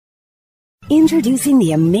Introducing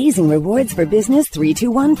the Amazing Rewards for Business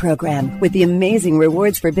 321 program. With the Amazing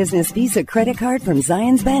Rewards for Business Visa credit card from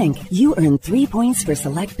Zions Bank, you earn 3 points for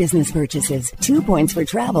select business purchases, 2 points for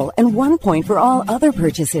travel, and 1 point for all other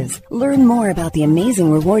purchases. Learn more about the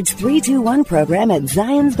Amazing Rewards 321 program at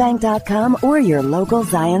zionsbank.com or your local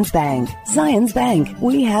Zions Bank. Zions Bank,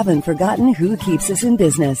 we haven't forgotten who keeps us in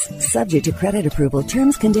business. Subject to credit approval,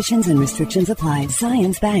 terms, conditions, and restrictions apply.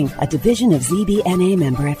 Zions Bank, a division of ZBNA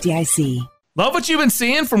member FDIC. Love what you've been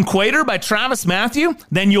seeing from Quater by Travis Matthew?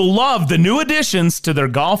 Then you'll love the new additions to their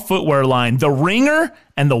golf footwear line, the Ringer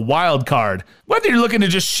and the Wild Card. Whether you're looking to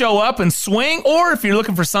just show up and swing, or if you're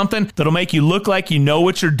looking for something that'll make you look like you know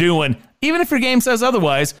what you're doing, even if your game says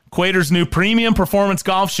otherwise, Quater's new premium performance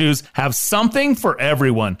golf shoes have something for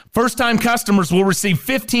everyone. First-time customers will receive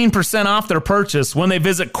 15% off their purchase when they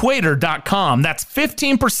visit Quater.com. That's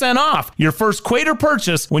 15% off your first Quater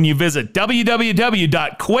purchase when you visit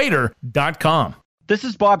www.Quater.com. This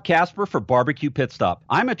is Bob Casper for Barbecue Pit Stop.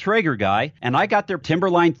 I'm a Traeger guy, and I got their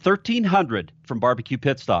Timberline 1300 from Barbecue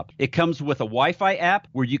Pit Stop. It comes with a Wi-Fi app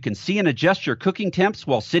where you can see and adjust your cooking temps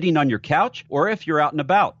while sitting on your couch or if you're out and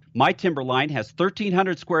about. My Timberline has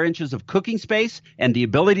 1,300 square inches of cooking space and the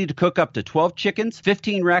ability to cook up to 12 chickens,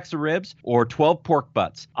 15 racks of ribs, or 12 pork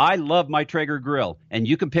butts. I love my Traeger grill, and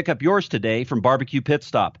you can pick up yours today from Barbecue Pit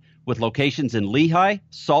Stop with locations in Lehigh,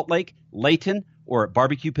 Salt Lake, Layton, or at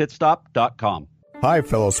barbecuepitstop.com. Hi,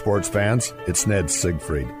 fellow sports fans. It's Ned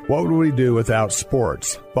Siegfried. What would we do without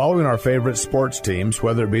sports? Following our favorite sports teams,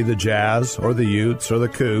 whether it be the Jazz or the Utes or the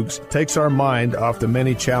Cougs, takes our mind off the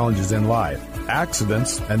many challenges in life.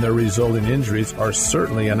 Accidents and their resulting injuries are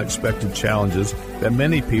certainly unexpected challenges that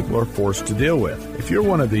many people are forced to deal with. If you're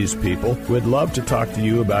one of these people, we'd love to talk to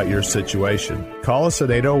you about your situation. Call us at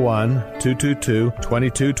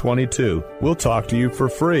 801-222-2222. We'll talk to you for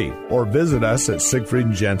free, or visit us at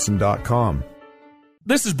siegfriedandjensen.com.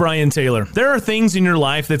 This is Brian Taylor. There are things in your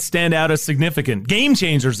life that stand out as significant, game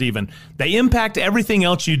changers even. They impact everything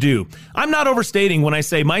else you do. I'm not overstating when I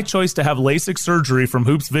say my choice to have LASIK surgery from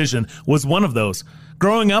Hoops Vision was one of those.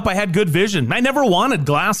 Growing up, I had good vision. I never wanted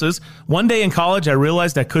glasses. One day in college, I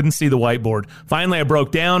realized I couldn't see the whiteboard. Finally, I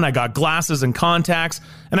broke down. I got glasses and contacts,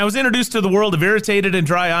 and I was introduced to the world of irritated and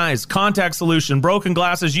dry eyes, contact solution, broken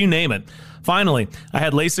glasses, you name it. Finally, I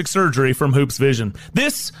had LASIK surgery from Hoops Vision.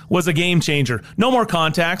 This was a game changer. No more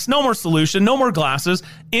contacts, no more solution, no more glasses.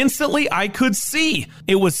 Instantly, I could see.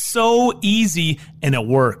 It was so easy, and it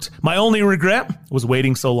worked. My only regret was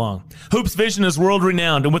waiting so long. Hoops Vision is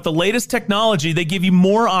world-renowned, and with the latest technology, they give you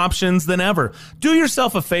more options than ever. Do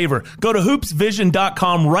yourself a favor. Go to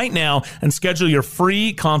hoopsvision.com right now and schedule your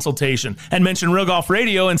free consultation. And mention Real Golf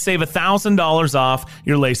Radio and save $1,000 off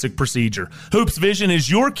your LASIK procedure. Hoops Vision is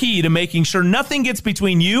your key to making sure nothing gets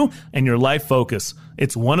between you and your life focus.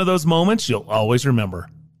 It's one of those moments you'll always remember.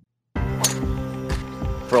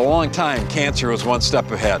 For a long time, cancer was one step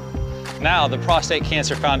ahead. Now, the Prostate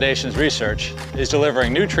Cancer Foundation's research is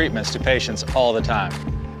delivering new treatments to patients all the time.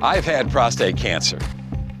 I've had prostate cancer.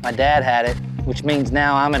 My dad had it, which means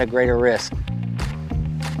now I'm at a greater risk.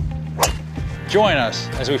 Join us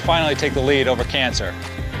as we finally take the lead over cancer.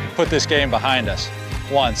 Put this game behind us,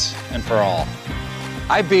 once and for all.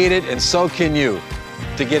 I beat it, and so can you.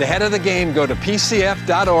 To get ahead of the game, go to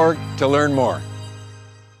pcf.org to learn more.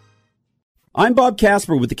 I'm Bob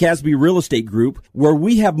Casper with the Casby Real Estate Group, where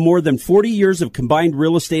we have more than 40 years of combined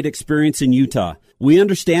real estate experience in Utah. We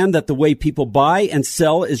understand that the way people buy and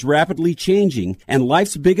sell is rapidly changing, and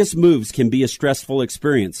life's biggest moves can be a stressful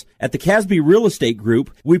experience. At the Casby Real Estate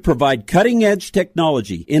Group, we provide cutting-edge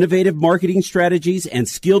technology, innovative marketing strategies, and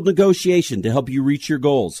skilled negotiation to help you reach your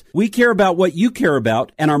goals. We care about what you care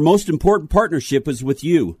about, and our most important partnership is with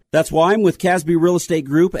you. That's why I'm with Casby Real Estate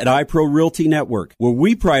Group at iPro Realty Network, where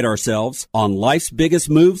we pride ourselves on life's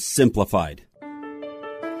biggest moves simplified.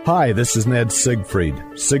 Hi, this is Ned Siegfried.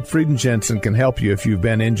 Siegfried and Jensen can help you if you've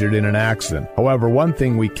been injured in an accident. However, one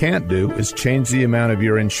thing we can't do is change the amount of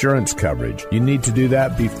your insurance coverage. You need to do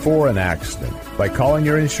that before an accident. By calling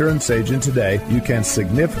your insurance agent today, you can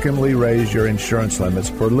significantly raise your insurance limits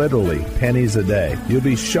for literally pennies a day. You'll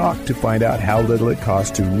be shocked to find out how little it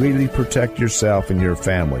costs to really protect yourself and your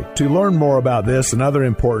family. To learn more about this and other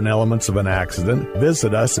important elements of an accident,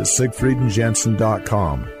 visit us at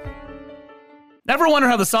siegfriedandjensen.com. Ever wonder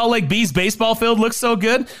how the Salt Lake Bees baseball field looks so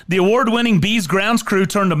good? The award-winning Bees grounds crew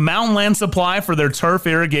turned to Mountain Land Supply for their turf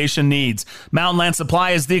irrigation needs. Mountain Land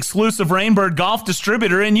Supply is the exclusive Rainbird golf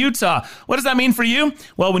distributor in Utah. What does that mean for you?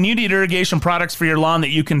 Well, when you need irrigation products for your lawn that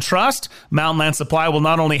you can trust, Mountain Land Supply will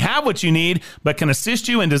not only have what you need, but can assist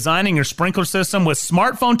you in designing your sprinkler system with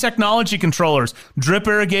smartphone technology controllers, drip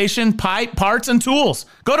irrigation, pipe, parts, and tools.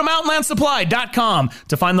 Go to mountainlandsupply.com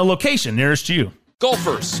to find the location nearest you.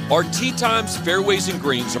 Golfers, our tee times, fairways, and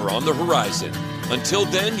greens are on the horizon. Until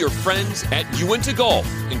then, your friends at Uinta Golf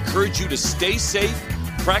encourage you to stay safe,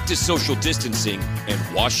 practice social distancing, and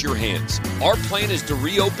wash your hands. Our plan is to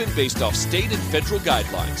reopen based off state and federal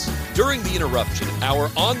guidelines. During the interruption,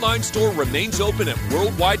 our online store remains open at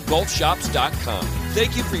worldwidegolfshops.com.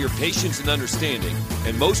 Thank you for your patience and understanding,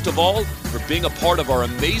 and most of all, for being a part of our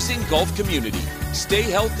amazing golf community. Stay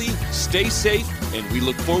healthy, stay safe, and we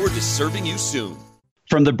look forward to serving you soon.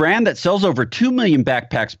 From the brand that sells over 2 million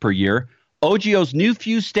backpacks per year, OGIO's new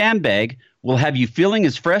Fuse stand bag will have you feeling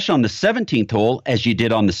as fresh on the 17th hole as you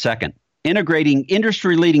did on the 2nd. Integrating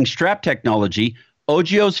industry-leading strap technology,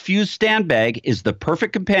 OGIO's Fuse stand bag is the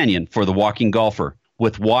perfect companion for the walking golfer.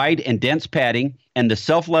 With wide and dense padding and the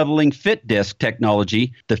self-leveling fit disc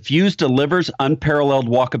technology, the Fuse delivers unparalleled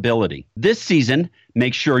walkability. This season,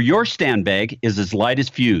 make sure your stand bag is as light as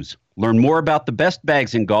Fuse. Learn more about the best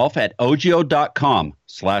bags in golf at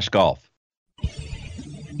ogio.com/golf.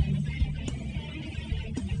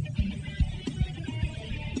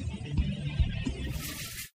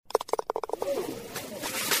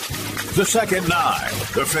 The second nine,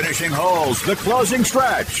 the finishing holes, the closing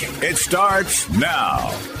stretch. It starts now.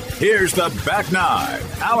 Here's the back nine,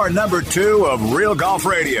 hour number 2 of Real Golf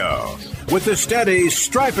Radio. With the steady,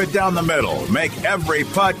 stripe it down the middle, make every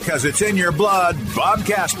putt because it's in your blood, Bob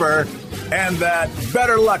Casper, and that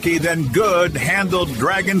better lucky than good handled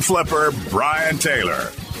dragon flipper, Brian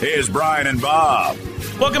Taylor. Here's Brian and Bob.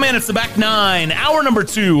 Welcome in. It's the back nine, hour number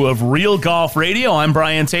 2 of Real Golf Radio. I'm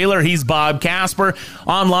Brian Taylor. He's Bob Casper.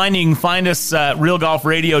 Online, you can find us at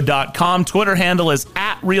realgolfradio.com. Twitter handle is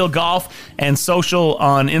 @RealGolf, and social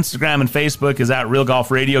on Instagram and Facebook is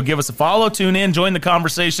 @RealGolfRadio. Give us a follow, tune in, join the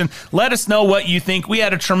conversation. Let us know what you think. We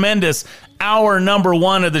had a tremendous hour number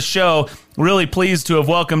 1 of the show. Really pleased to have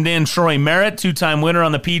welcomed in Troy Merritt, 2-time winner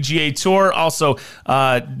on the PGA Tour. Also,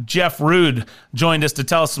 Jeff Rude joined us to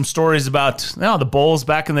tell us some stories about the Bulls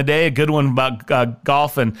back in the day, a good one about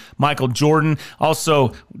golf and Michael Jordan.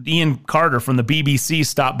 Also, Ian Carter from the BBC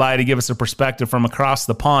stopped by to give us a perspective from across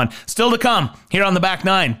the pond. Still to come here on the back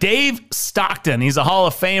nine, Dave Stockton. He's a Hall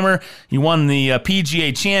of Famer. He won the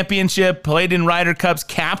PGA Championship, played in Ryder Cups,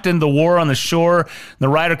 captained the War on the Shore, the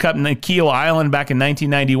Ryder Cup in Keel Island back in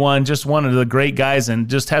 1991. Just one of the great guys and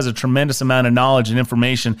just has a tremendous amount of knowledge and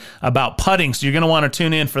information about putting. So you're going to want to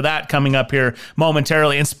tune in for that coming up here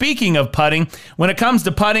momentarily. And speaking of putting, when it comes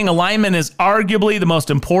to putting, alignment is arguably the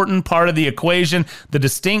most important part of the equation. The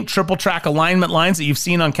distinct triple track alignment lines that you've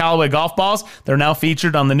seen on Callaway golf balls, they're now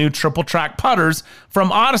featured on the new triple track putters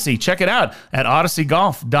from Odyssey. Check it out at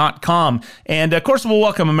odysseygolf.com. And of course, we'll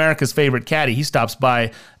welcome America's favorite caddy. He stops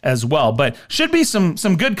by as well. But should be some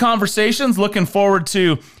good conversations. Looking forward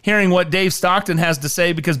to hearing what Dave Stockton has to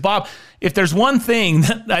say, because Bob, if there's one thing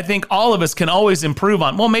that I think all of us can always improve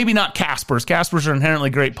on, well, maybe not Caspers. Caspers are inherently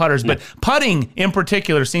great putters, but putting in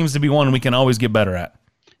particular seems to be one we can always get better at.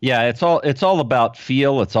 Yeah, it's all about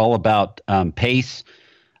feel. It's all about pace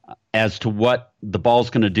as to what the ball's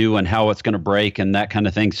going to do and how it's going to break and that kind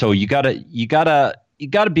of thing. So you gotta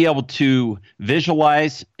be able to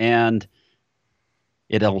visualize, and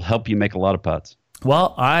it'll help you make a lot of putts.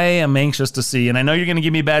 Well, I am anxious to see, and I know you're going to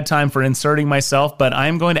give me a bad time for inserting myself, but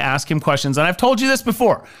I'm going to ask him questions. And I've told you this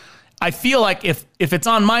before. I feel like if it's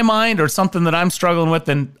on my mind or something that I'm struggling with,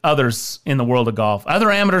 then others in the world of golf, other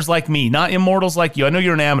amateurs like me, not immortals like you. I know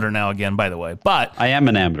you're an amateur now again, by the way, but I am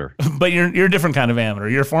an amateur. But you're a different kind of amateur.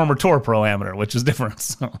 You're a former tour pro amateur, which is different.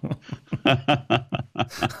 So.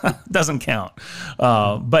 Doesn't count.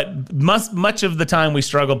 But much of the time we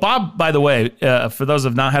struggle. Bob, by the way, for those who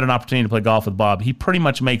have not had an opportunity to play golf with Bob, he pretty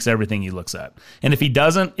much makes everything he looks at. And if he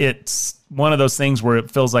doesn't, it's one of those things where it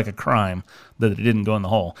feels like a crime that it didn't go in the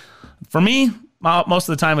hole. For me, most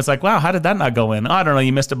of the time it's like, wow, how did that not go in? I don't know.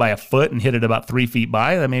 You missed it by a foot and hit it about 3 feet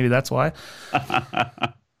by. Maybe that's why.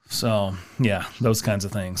 So, yeah, those kinds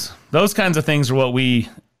of things. Those kinds of things are what we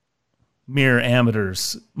mere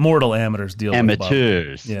amateurs, mortal amateurs deal with.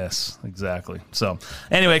 Amateurs. Yes, exactly. So,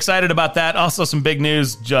 anyway, excited about that. Also, some big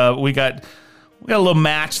news. We got a little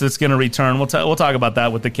match that's going to return. We'll talk about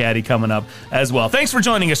that with the caddy coming up as well. Thanks for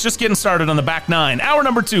joining us. Just getting started on the back nine, hour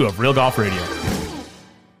number 2 of Real Golf Radio.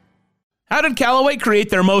 How did Callaway create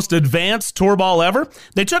their most advanced tour ball ever?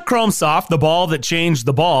 They took Chrome Soft, the ball that changed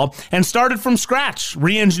the ball, and started from scratch,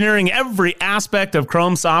 re-engineering every aspect of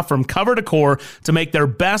Chrome Soft from cover to core to make their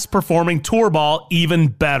best performing tour ball even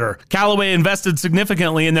better. Callaway invested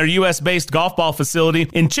significantly in their U.S.-based golf ball facility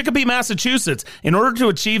in Chicopee, Massachusetts, in order to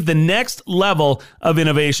achieve the next level of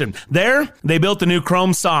innovation. There, they built the new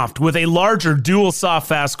Chrome Soft with a larger dual soft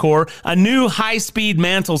fast core, a new high-speed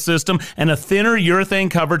mantle system, and a thinner urethane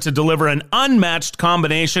cover to deliver an unmatched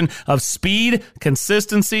combination of speed,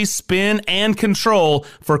 consistency, spin, and control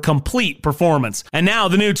for complete performance. And now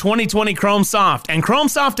the new 2020 Chrome Soft and Chrome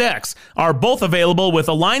Soft X are both available with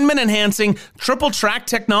alignment-enhancing triple track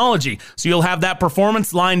technology, so you'll have that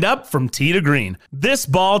performance lined up from tee to green. This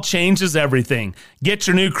ball changes everything. Get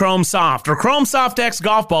your new Chrome Soft or Chrome Soft X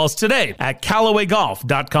golf balls today at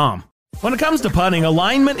CallawayGolf.com. When it comes to putting,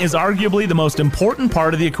 alignment is arguably the most important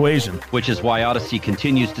part of the equation. Which is why Odyssey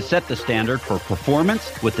continues to set the standard for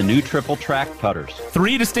performance with the new triple track putters.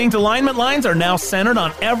 3 distinct alignment lines are now centered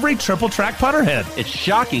on every triple track putter head. It's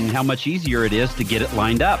shocking how much easier it is to get it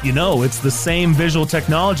lined up. You know, it's the same visual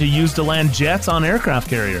technology used to land jets on aircraft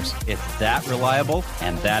carriers. It's that reliable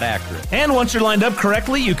and that accurate. And once you're lined up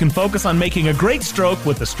correctly, you can focus on making a great stroke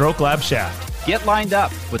with the Stroke Lab shaft. Get lined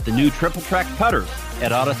up with the new triple track putters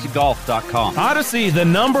at OdysseyGolf.com. Odyssey, the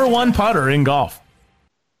 #1 putter in golf.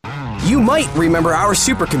 You might remember our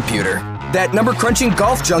supercomputer, that number-crunching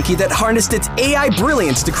golf junkie that harnessed its AI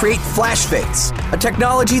brilliance to create flash fades, a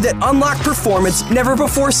technology that unlocked performance never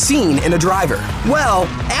before seen in a driver. Well,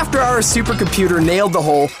 after our supercomputer nailed the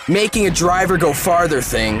whole making a driver go farther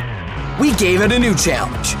thing, we gave it a new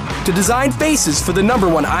challenge, to design faces for the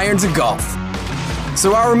 #1 irons in golf.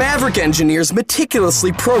 So our Maverick engineers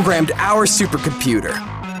meticulously programmed our supercomputer.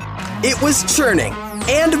 It was churning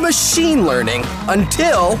and machine learning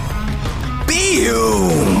until...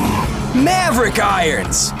 Boom! Maverick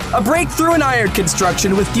irons! A breakthrough in iron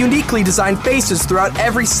construction with uniquely designed faces throughout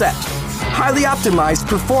every set. Highly optimized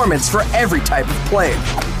performance for every type of player.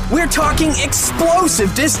 We're talking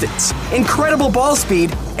explosive distance, incredible ball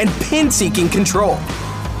speed, and pin-seeking control.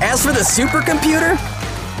 As for the supercomputer,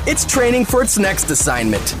 it's training for its next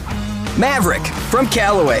assignment. Maverick from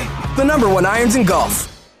Callaway, the #1 irons in golf.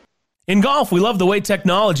 In golf, we love the way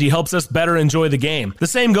technology helps us better enjoy the game. The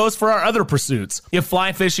same goes for our other pursuits. If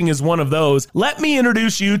fly fishing is one of those, let me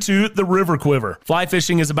introduce you to the River Quiver. Fly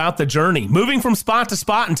fishing is about the journey, moving from spot to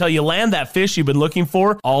spot until you land that fish you've been looking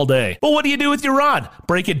for all day. But what do you do with your rod?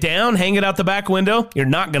 Break it down, hang it out the back window? You're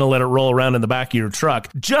not going to let it roll around in the back of your truck.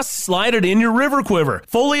 Just slide it in your River Quiver,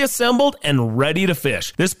 fully assembled and ready to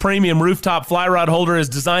fish. This premium rooftop fly rod holder is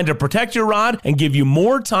designed to protect your rod and give you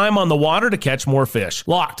more time on the water to catch more fish.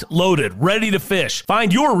 Locked, loaded, ready to fish.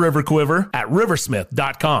 Find your River Quiver at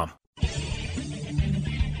riversmith.com.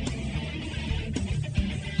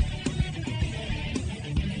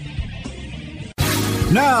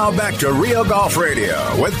 Now back to Real Golf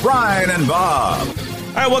Radio with Brian and Bob.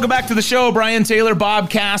 All right, welcome back to the show. Brian Taylor, Bob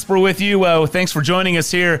Casper with you. Thanks for joining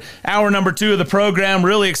us here. Hour number 2 of the program.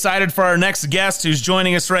 Really excited for our next guest who's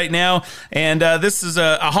joining us right now. And this is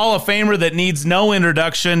a Hall of Famer that needs no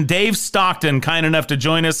introduction. Dave Stockton, kind enough to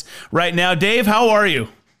join us right now. Dave, how are you?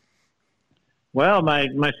 Well, my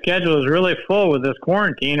schedule is really full with this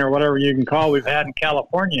quarantine or whatever you can call we've had in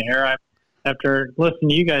California here. After listening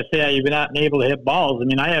to you guys say how you've been out and able to hit balls, I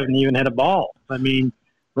mean, I haven't even hit a ball. I mean,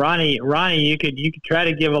 Ronnie, you could try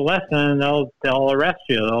to give a lesson and they'll arrest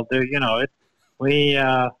you. They'll do,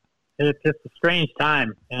 it's just a strange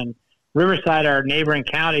time. And Riverside, our neighboring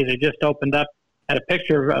county, they just opened up. Had a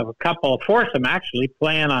picture of a couple, foursome actually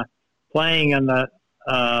playing in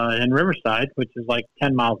in Riverside, which is like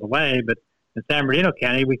 10 miles away. But in San Bernardino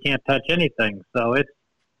County, we can't touch anything. So it's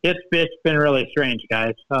been really strange,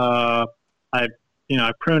 guys.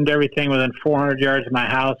 I pruned everything within 400 yards of my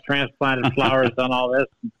house, transplanted flowers, done all this.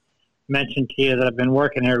 And mentioned to you that I've been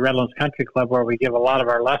working here at Redlands Country Club where we give a lot of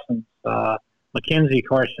our lessons. McKinsey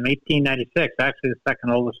course in 1896, actually the second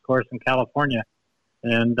oldest course in California.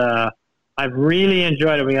 And I've really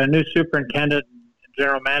enjoyed it. We got a new superintendent and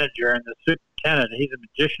general manager, and the superintendent, he's a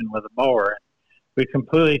magician with a mower. We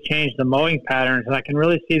completely changed the mowing patterns, and I can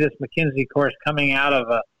really see this McKinsey course coming out of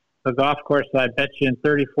a golf course that I bet you in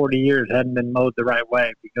 30, 40 years hadn't been mowed the right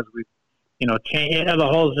way because we've, changed. The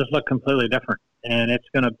holes just look completely different, and it's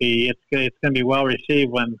going to be well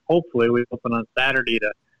received when hopefully we open on Saturday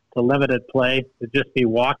to limited play, to just be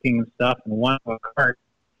walking and stuff and one cart.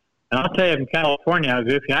 And I'll tell you, in California,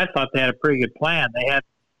 I thought they had a pretty good plan.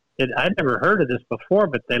 I'd never heard of this before,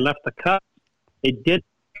 but they left the cups. They did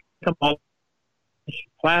come all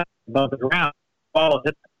plastic above the ground, ball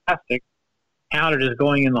hit the plastic, counted as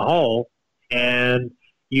going in the hole, and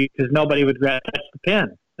because nobody would touch the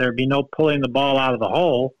pin. There'd be no pulling the ball out of the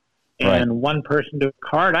hole, and one person to a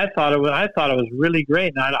card. I thought it was really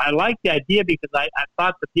great, and I liked the idea because I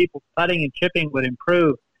thought the people putting and chipping would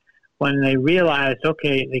improve when they realized,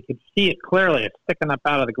 okay, they could see it clearly. It's sticking up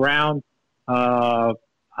out of the ground. I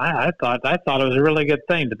thought it was a really good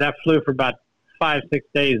thing, but that flew for about 5-6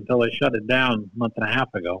 days until they shut it down a month and a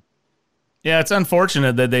half ago. Yeah, it's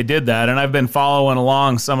unfortunate that they did that, and I've been following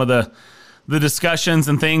along some of the discussions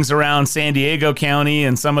and things around San Diego County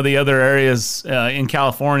and some of the other areas in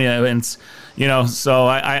California. And, so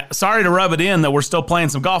I sorry to rub it in that we're still playing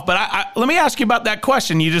some golf, but let me ask you about that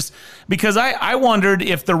question. Because I wondered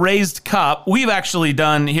if the raised cup, we've actually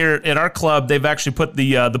done here at our club, they've actually put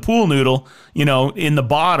the pool noodle, in the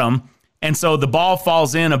bottom. And so the ball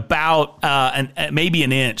falls in about maybe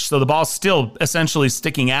an inch. So the ball's still essentially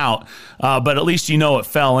sticking out, but at least it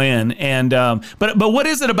fell in. And but what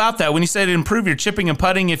is it about that? When you say to improve your chipping and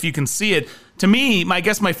putting, if you can see it, to me, my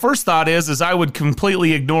first thought is I would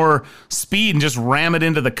completely ignore speed and just ram it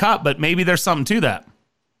into the cup. But maybe there's something to that.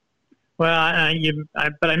 Well,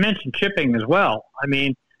 but I mentioned chipping as well. I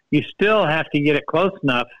mean, you still have to get it close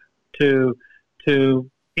enough to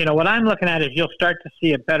what I'm looking at is you'll start to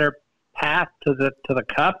see a better path to the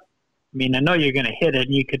cup. I mean, I know you're going to hit it,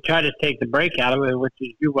 and you could try to take the break out of it, which, as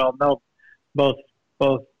you well know, both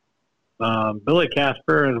Billy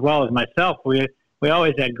Casper as well as myself, we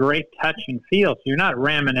always had great touch and feel. So you're not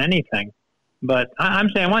ramming anything, but I'm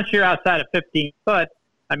saying once you're outside of 15 foot,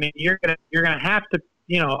 I mean, you're gonna have to,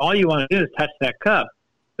 all you want to do is touch that cup,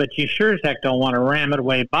 but you sure as heck don't want to ram it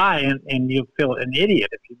way by, and you'll feel an idiot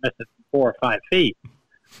if you miss it 4 or 5 feet.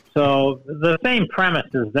 So the same premise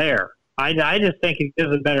is there. I just think it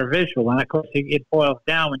gives a better visual. And, of course, it boils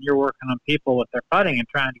down when you're working on people with their putting and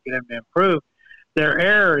trying to get them to improve. Their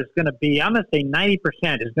error is going to be, I'm going to say 90%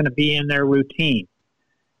 is going to be in their routine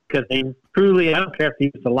because they truly, I don't care if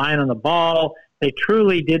they use the line on the ball, they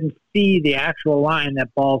truly didn't see the actual line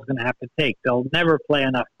that ball's going to have to take. They'll never play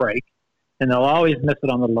enough break, and they'll always miss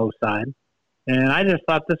it on the low side. And I just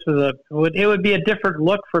thought this was it would be a different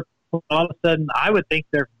look for people. All of a sudden, I would think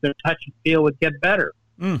their touch and feel would get better.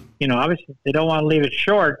 Obviously they don't want to leave it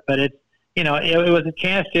short, but it was a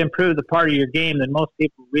chance to improve the part of your game that most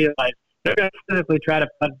people realize they're going to physically try to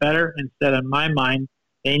putt better instead, in my mind,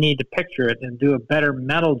 they need to picture it and do a better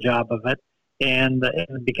mental job of it. And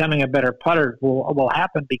becoming a better putter will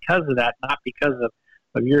happen because of that, not because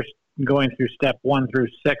of your going through step 1 through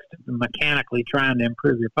 6 mechanically trying to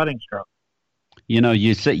improve your putting stroke.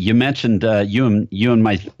 You mentioned you and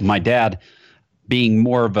my dad being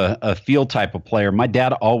more of a field type of player. My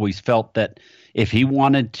dad always felt that if he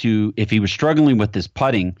was struggling with his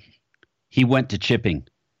putting, he went to chipping,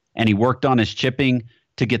 and he worked on his chipping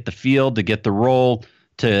to get the feel, to get the roll,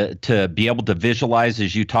 to be able to visualize,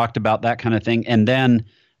 as you talked about, that kind of thing. And then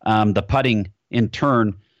the putting in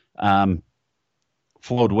turn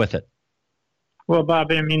flowed with it. Well,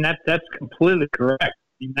 Bob, I mean, that's completely correct. I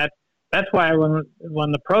mean, that's why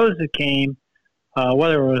when the pros came,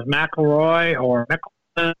 whether it was McIlroy or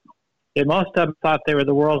Mickelson, most of them thought they were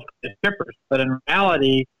the world's greatest chippers. But in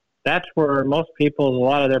reality, that's where a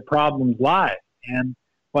lot of their problems lie. And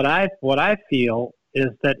what I feel is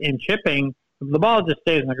that in chipping, the ball just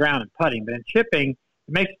stays on the ground in putting. But in chipping, it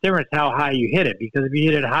makes a difference how high you hit it, because if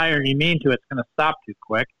you hit it higher than you mean to, it's going to stop too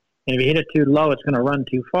quick. And if you hit it too low, it's going to run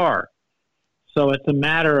too far. So it's a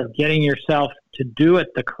matter of getting yourself to do it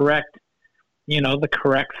the correct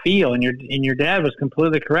feel. And your dad was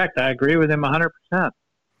completely correct. I agree with him 100%.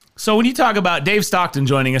 So when you talk about Dave Stockton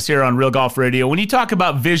joining us here on Real Golf Radio, when you talk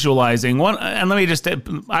about visualizing, and let me just,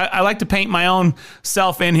 I like to paint my own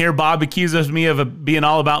self in here. Bob accuses me of being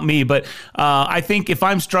all about me, but I think if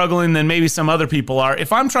I'm struggling, then maybe some other people are.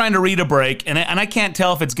 If I'm trying to read a break and I can't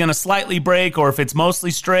tell if it's going to slightly break or if it's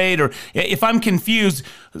mostly straight, or if I'm confused,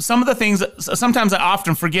 some of the things, sometimes I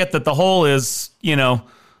often forget that the hole is,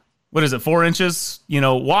 4 inches,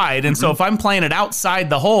 wide. And so if I'm playing it outside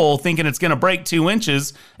the hole thinking it's going to break 2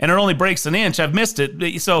 inches and it only breaks an inch, I've missed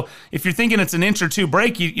it. So if you're thinking it's an inch or two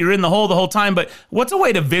break, you're in the hole the whole time. But what's a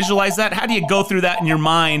way to visualize that? How do you go through that in your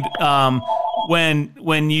mind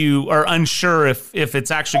when you are unsure if it's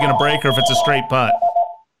actually going to break or if it's a straight putt?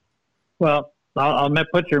 Well, I'll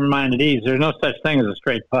put your mind at ease. There's no such thing as a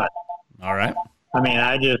straight putt. All right. I mean,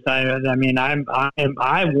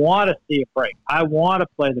 I want to see a break. I want to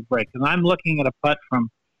play the break. And I'm looking at a putt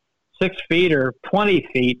from 6 feet or 20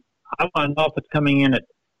 feet. I want to know if it's coming in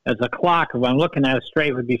as a clock. If I'm looking at it straight,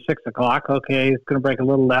 it would be 6 o'clock. Okay, it's going to break a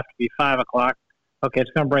little left, it'd be 5 o'clock. Okay,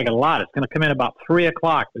 it's going to break a lot. It's going to come in about 3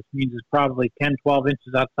 o'clock, which means it's probably 10, 12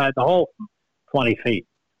 inches outside the hole from 20 feet.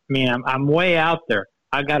 I mean, I'm way out there.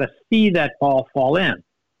 I got to see that ball fall in.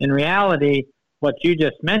 In reality, what you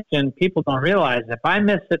just mentioned, people don't realize if I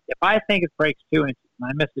miss it, if I think it breaks 2 inches and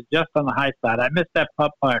I miss it just on the high side, I miss that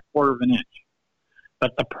putt by 1/4 of an inch.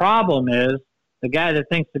 But the problem is the guy that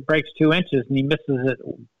thinks it breaks 2 inches and he misses it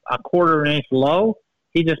 1/4 of an inch low,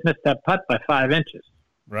 he just missed that putt by 5 inches.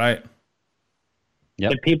 Right.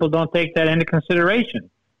 Yep. And people don't take that into consideration.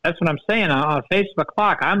 That's what I'm saying. On a face of a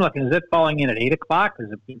clock, I'm looking, is it falling in at 8 o'clock?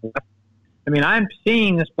 I mean, I'm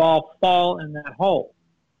seeing this ball fall in that hole.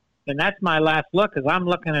 And that's my last look, because I'm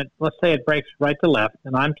looking at, let's say it breaks right to left,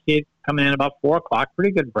 and I'm seeing it coming in about 4 o'clock.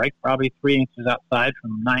 Pretty good break, probably 3 inches outside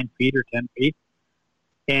from 9 feet or 10 feet.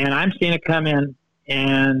 And I'm seeing it come in,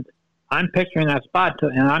 and I'm picturing that spot,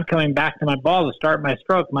 and I'm coming back to my ball to start my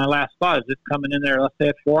stroke. My last thought is it's coming in there, let's say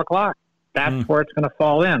at 4 o'clock. That's where it's going to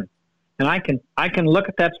fall in. And I can look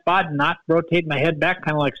at that spot and not rotate my head back,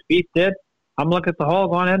 kind of like Spieth did. I'm looking at the hole,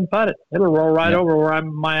 going ahead and putt it. It'll roll right over where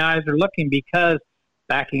my eyes are looking, because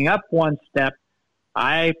backing up one step,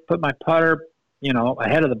 I put my putter,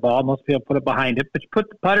 ahead of the ball. Most people put it behind it, but you put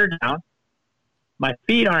the putter down. My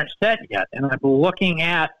feet aren't set yet, and I'm looking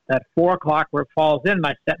at that 4 o'clock where it falls in.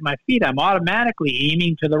 I set my feet. I'm automatically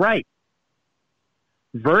aiming to the right,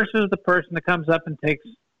 versus the person that comes up and takes,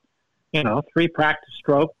 3 practice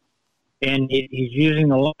strokes, and he's using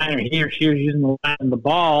the line, or he or she is using the line of the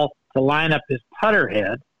ball to line up his putter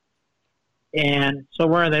head. And so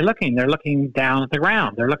where are they looking? They're looking down at the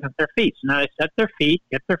ground. They're looking at their feet. So now they set their feet,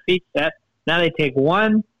 get their feet set. Now they take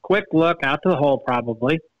one quick look out to the hole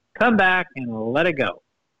probably, come back and let it go.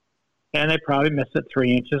 And they probably miss it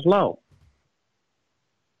 3 inches low,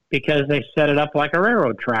 because they set it up like a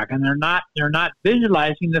railroad track, and they're not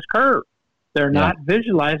visualizing this curve. They're not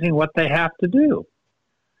visualizing what they have to do.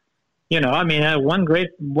 One great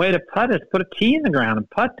way to putt is put a tee in the ground and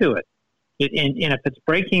putt to it. And if it's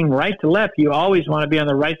breaking right to left, you always want to be on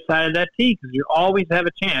the right side of that tee, because you always have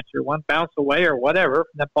a chance. You're one bounce away or whatever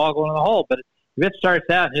from that ball going in the hole. But if it starts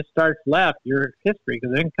out and it starts left, you're history,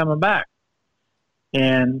 because it ain't coming back.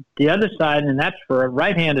 And the other side, and that's for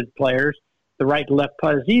right-handed players, the right to left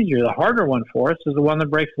putt is easier. The harder one for us is the one that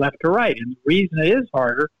breaks left to right. And the reason it is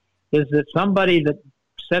harder is that somebody that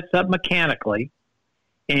sets up mechanically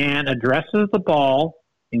and addresses the ball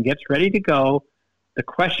and gets ready to go, the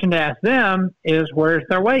question to ask them is, where's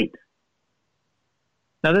their weight?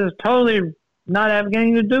 Now, this is totally not having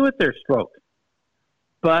anything to do with their stroke.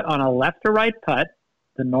 But on a left to right putt,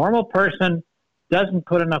 the normal person doesn't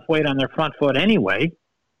put enough weight on their front foot anyway.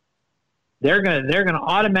 They're going to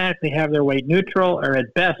automatically have their weight neutral, or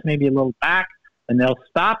at best maybe a little back, and they'll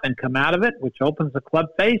stop and come out of it, which opens the club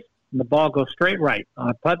face, and the ball goes straight right. On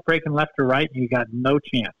a putt breaking left to right, you got no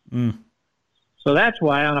chance. So that's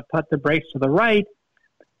why on a putt that breaks to the right,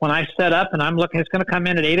 when I set up and I'm looking, it's going to come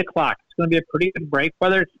in at 8 o'clock. It's going to be a pretty good break,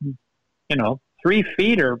 whether it's 3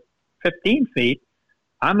 feet or 15 feet.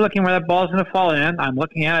 I'm looking where that ball's going to fall in. I'm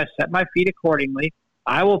looking at it. I set my feet accordingly.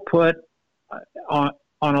 I will put on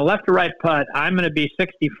a left to right putt, I'm going to be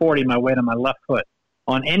 60-40 my weight on my left foot.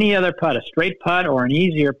 On any other putt, a straight putt or an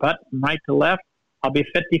easier putt from right to left, I'll be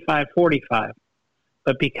 55-45.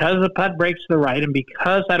 But because the putt breaks to the right, and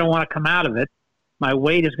because I don't want to come out of it, my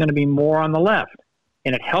weight is going to be more on the left.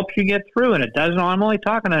 And it helps you get through, and it doesn't, I'm only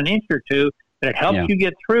talking an inch or two, but it helps you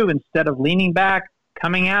get through instead of leaning back,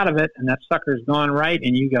 coming out of it, and that sucker's gone right,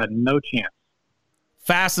 and you got no chance.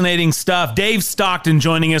 Fascinating stuff. Dave Stockton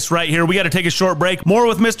joining us right here. We got to take a short break. More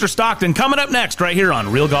with Mr. Stockton coming up next right here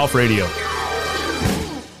on Real Golf Radio.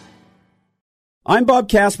 I'm Bob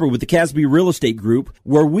Casper with the Casper Real Estate Group,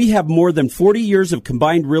 where we have more than 40 years of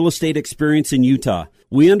combined real estate experience in Utah.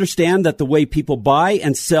 We understand that the way people buy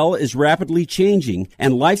and sell is rapidly changing,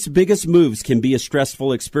 and life's biggest moves can be a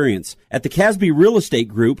stressful experience. At the Casper Real Estate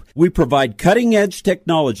Group, we provide cutting-edge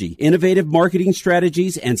technology, innovative marketing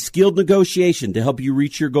strategies, and skilled negotiation to help you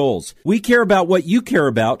reach your goals. We care about what you care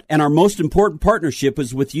about, and our most important partnership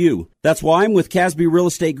is with you. That's why I'm with Casper Real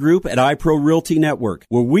Estate Group at iPro Realty Network,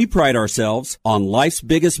 where we pride ourselves on life's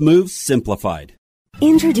biggest moves simplified.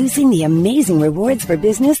 Introducing the Amazing Rewards for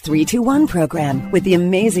Business 321 program. With the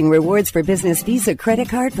Amazing Rewards for Business Visa credit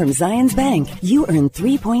card from Zions Bank, you earn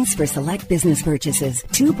 3 points for select business purchases,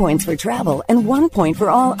 2 points for travel, and 1 point for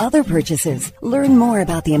all other purchases. Learn more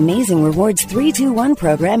about the Amazing Rewards 321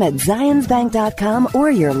 program at zionsbank.com or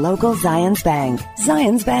your local Zions Bank.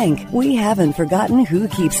 Zions Bank, we haven't forgotten who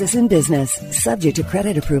keeps us in business. Subject to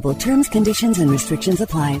credit approval, terms, conditions, and restrictions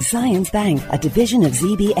apply. Zions Bank, a division of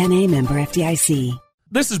ZBNA member FDIC.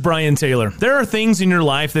 This is Brian Taylor. There are things in your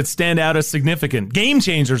life that stand out as significant, game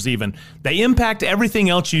changers even. They impact everything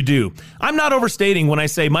else you do. I'm not overstating when I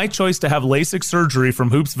say my choice to have LASIK surgery from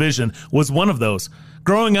Hoops Vision was one of those.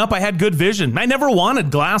 Growing up, I had good vision. I never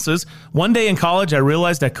wanted glasses. One day in college, I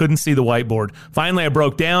realized I couldn't see the whiteboard. Finally, I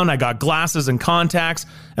broke down. I got glasses and contacts,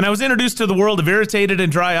 and I was introduced to the world of irritated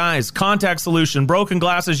and dry eyes, contact solution, broken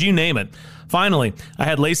glasses, you name it. Finally, I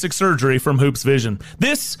had LASIK surgery from Hoops Vision.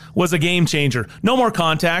 This was a game changer. No more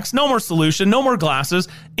contacts, no more solution, no more glasses.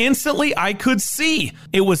 Instantly, I could see.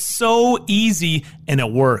 It was so easy and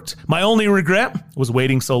it worked. My only regret was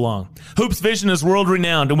waiting so long. Hoops Vision is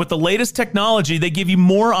world-renowned, and with the latest technology, they give you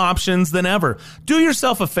more options than ever. Do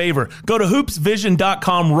yourself a favor. Go to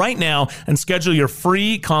hoopsvision.com right now and schedule your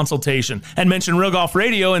free consultation. And mention Real Golf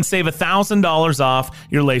Radio and save $1,000 off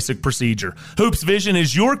your LASIK procedure. Hoops Vision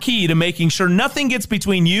is your key to making sure nothing gets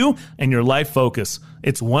between you and your life focus.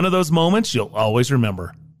 It's one of those moments you'll always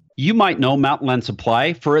remember. You might know Mountain Land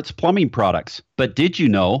Supply for its plumbing products, but did you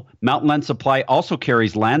know Mountain Land Supply also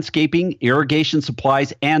carries landscaping, irrigation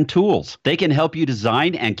supplies, and tools? They can help you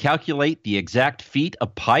design and calculate the exact feet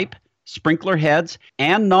of pipe, sprinkler heads,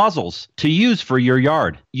 and nozzles to use for your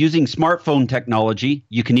yard. Using smartphone technology,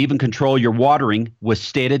 you can even control your watering with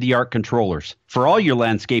state-of-the-art controllers. For all your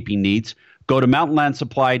landscaping needs, go to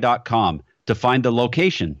mountainlandsupply.com to find the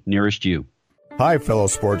location nearest you. Hi, fellow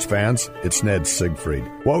sports fans. It's Ned Siegfried.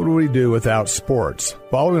 What would we do without sports?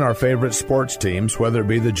 Following our favorite sports teams, whether it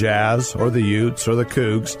be the Jazz or the Utes or the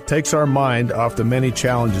Cougs, takes our mind off the many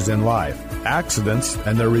challenges in life. Accidents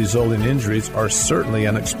and their resulting injuries are certainly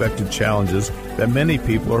unexpected challenges that many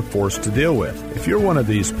people are forced to deal with. If you're one of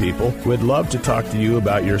these people, we'd love to talk to you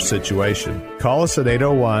about your situation. Call us at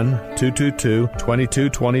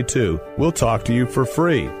 801-222-2222. We'll talk to you for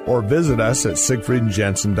free, or visit us at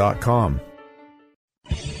siegfriedandjensen.com.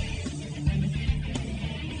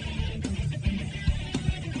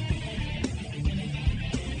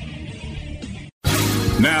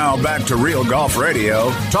 Now back to Real Golf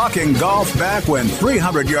Radio, talking golf back when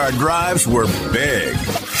 300-yard drives were big.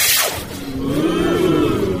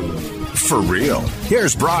 For real.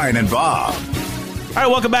 Here's Brian and Bob. All right,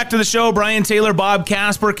 welcome back to the show. Brian Taylor, Bob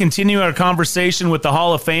Casper, continue our conversation with the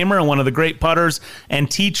Hall of Famer and one of the great putters and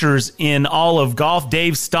teachers in all of golf,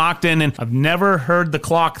 Dave Stockton. And I've never heard the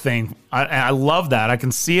clock thing. I love that. I can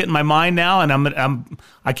see it in my mind now, and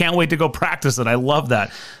I can't wait to go practice it. I love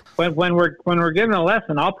that. When we're given a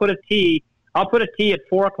lesson, I'll put a tee at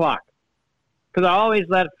 4:00 because I always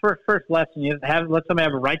let first lesson let somebody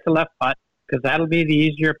have a right to left putt because that'll be the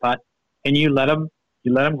easier putt, and you let them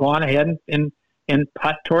go on ahead and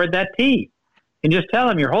putt toward that tee, and just tell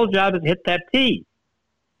them your whole job is to hit that tee.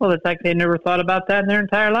 Well, it's like they never thought about that in their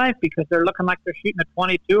entire life because they're looking like they're shooting a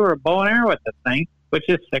 22 or a bow and arrow with the thing, which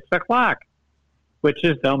is 6:00, which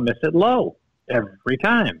is they'll miss it low every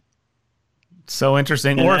time. So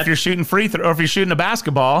interesting. And or if you're shooting free throw, or if you're shooting a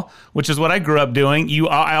basketball, which is what I grew up doing,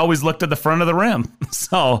 I always looked at the front of the rim.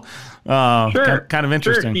 So sure, kind of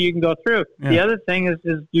interesting. Sure, so you can go through. Yeah. The other thing is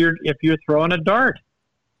if you're throwing a dart,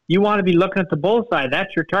 you want to be looking at the bullseye.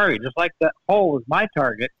 That's your target, just like that hole is my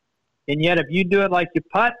target. And yet, if you do it like you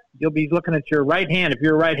putt, you'll be looking at your right hand. If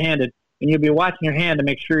you're right-handed, and you'll be watching your hand to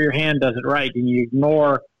make sure your hand does it right, and you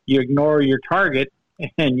ignore your target,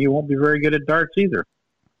 and you won't be very good at darts either.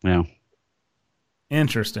 Yeah.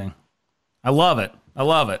 Interesting. I love it.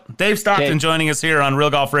 Dave Stockton joining us here on Real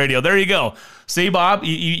Golf Radio. There you go. See, Bob,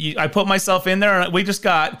 I put myself in there, and we just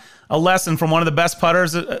got a lesson from one of the best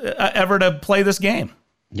putters ever to play this game.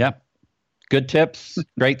 Yep. Good tips.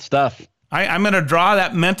 Great stuff. I'm going to draw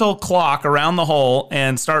that mental clock around the hole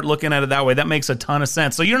and start looking at it that way. That makes a ton of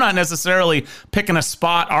sense. So you're not necessarily picking a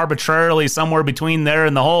spot arbitrarily somewhere between there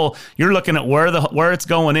and the hole. You're looking at where it's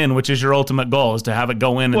going in, which is your ultimate goal, is to have it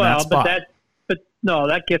go in that spot. No,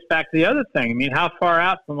 that gets back to the other thing. I mean, how far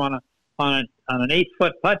out from on an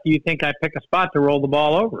 8-foot putt do you think I pick a spot to roll the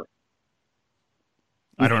ball over?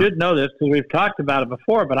 You should know this because we've talked about it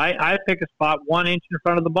before, but I pick a spot 1 inch in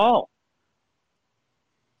front of the ball.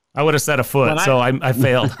 I would have said a foot, so I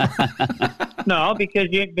failed. No, because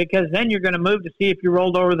then you're going to move to see if you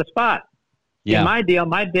rolled over the spot. Yeah. In my deal,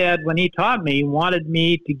 my dad, when he taught me, wanted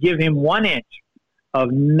me to give him 1 inch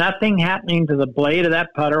of nothing happening to the blade of that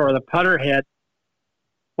putter or the putter head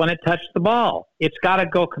when it touched the ball. It's got to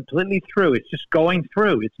go completely through. It's just going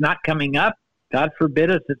through. It's not coming up. God forbid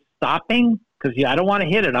it's stopping because I don't want to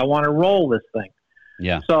hit it. I want to roll this thing.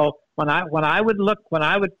 Yeah. So when I would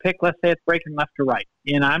pick, let's say it's breaking left to right,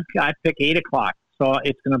 and I pick 8:00, so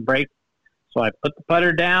it's going to break. So I put the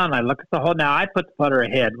putter down. I look at the hole. Now I put the putter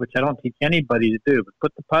ahead, which I don't teach anybody to do. But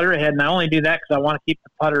put the putter ahead, and I only do that because I want to keep the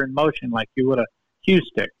putter in motion, like you would cue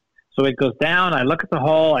stick. So it goes down. I look at the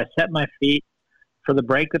hole. I set my feet for the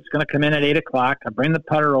break that's going to come in at 8 o'clock. I bring the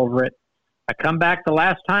putter over it. I come back the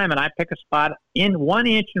last time, and I pick a spot in 1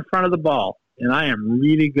 inch in front of the ball. And I am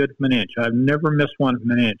really good from an inch. I've never missed one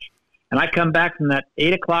from an inch. And I come back from that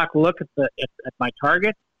 8 o'clock look at my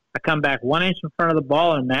target. I come back 1 inch in front of the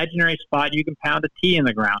ball, an imaginary spot. You can pound a tee in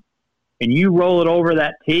the ground. And you roll it over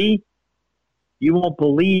that tee, you won't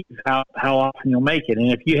believe how often you'll make it.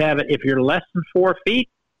 And if you're less than 4 feet,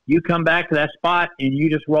 you come back to that spot and you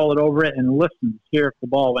just roll it over it and listen to hear if the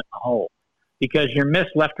ball went in the hole. Because you're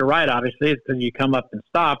missed left or right, obviously, it's because you come up and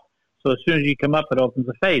stop. So as soon as you come up, it opens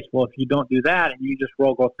the face. Well, if you don't do that and you just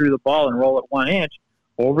go through the ball and roll it 1 inch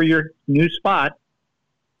over your new spot,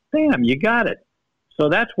 bam, you got it. So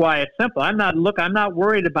that's why it's simple. I'm not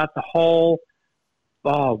worried about the hole.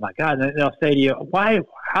 Oh my God! And they'll say to you, "Why?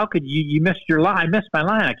 How could you missed your line? I missed my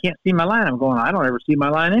line. I can't see my line." I'm going, I don't ever see my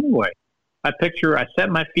line anyway. I set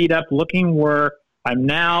my feet up looking where I'm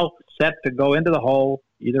now set to go into the hole,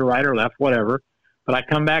 either right or left, whatever. But I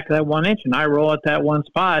come back to that 1 inch and I roll at that one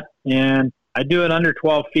spot, and I do it under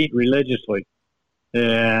 12 feet religiously.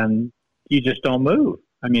 And you just don't move.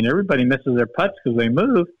 I mean, everybody misses their putts because they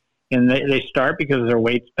move, and they start because their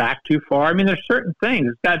weight's back too far. I mean, there's certain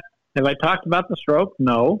things. Have I talked about the stroke?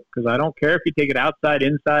 No, because I don't care if you take it outside,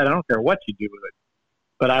 inside. I don't care what you do with it.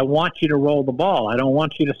 But I want you to roll the ball. I don't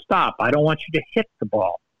want you to stop. I don't want you to hit the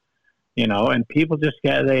ball. And people just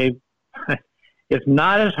it's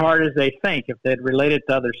not as hard as they think if they'd relate it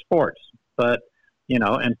to other sports. But,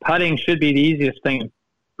 and putting should be the easiest thing in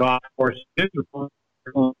golf course. You're going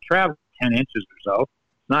to travel 10 inches or so.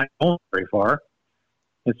 It's not going very far.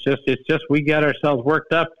 It's just we get ourselves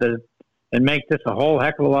worked up and make this a whole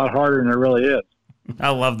heck of a lot harder than it really is. I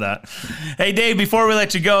love that. Hey, Dave, before we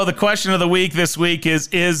let you go, the question of the week this week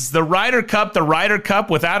is the Ryder Cup the Ryder Cup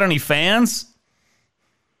without any fans?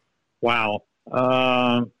 Wow.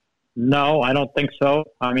 No, I don't think so.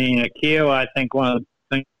 I mean, at Kyoto, I think one of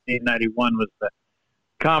the things in 1991 was the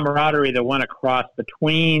camaraderie that went across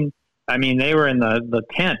between. I mean, they were in the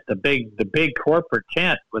tent, the big corporate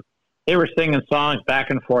tent. They were singing songs back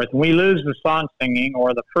and forth. And we lose the song singing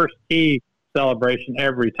or the first tee celebration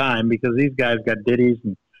every time because these guys got ditties,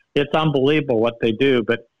 and it's unbelievable what they do.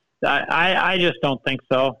 But I just don't think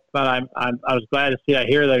so. But I was glad to see. I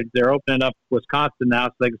hear they're opening up Wisconsin now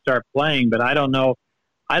so they can start playing. But I don't know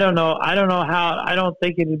how. I don't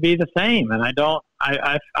think it would be the same. And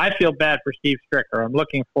I feel bad for Steve Stricker. I'm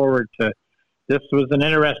looking forward to. This was an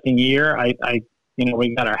interesting year.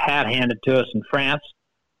 We got our hat handed to us in France,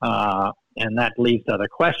 and that leads to other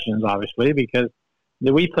questions, obviously, because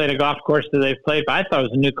we played a golf course that they've played. I thought it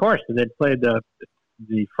was a new course that they'd played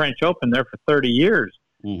the French Open there for 30 years.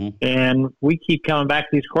 Mm-hmm. And we keep coming back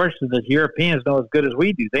to these courses that Europeans know as good as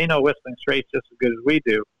we do. They know Whistling Straits just as good as we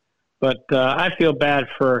do. But I feel bad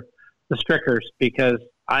for the Strickers because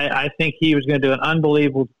I think he was going to do an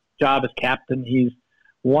unbelievable job as captain. He's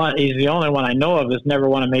the only one I know of that's never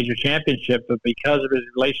won a major championship, but because of his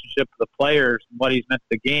relationship with the players and what he's meant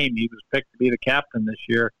to the game, he was picked to be the captain this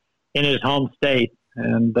year in his home state.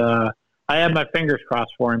 And I have my fingers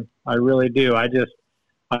crossed for him. I really do. I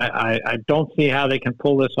don't see how they can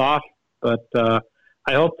pull this off, but I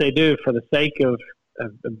hope they do for the sake of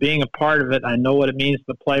being a part of it. I know what it means to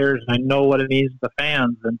the players. I know what it means to the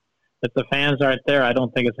fans. And if the fans aren't there, I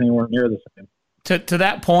don't think it's anywhere near the same. To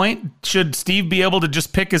that point, should Steve be able to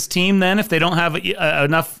just pick his team then if they don't have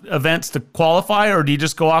enough events to qualify, or do you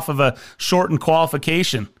just go off of a shortened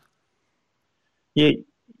qualification? Yeah.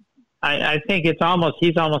 I think he's almost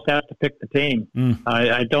has to pick the team.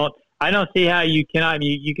 I don't see how you cannot. I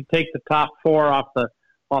mean, you could take the top four off the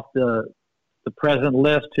present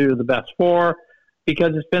list to the best four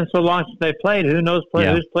because it's been so long since they played. Who knows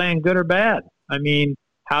who's playing good or bad? I mean,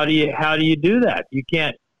 how do you do that? You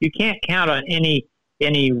can't count on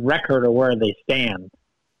any record or where they stand.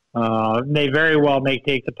 They very well may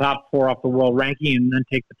take the top four off the world ranking and then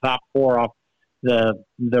take the top four off the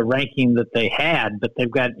ranking that they had, but they've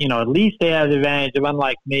got, at least they have the advantage of,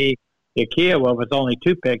 unlike me, Ikea, with only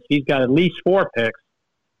 2 picks, he's got at least 4 picks.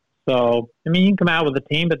 So, I mean, you can come out with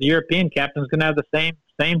a team, but the European captain's going to have the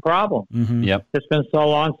same problem. Mm-hmm. Yep. It's been so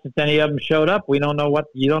long since any of them showed up. You don't know what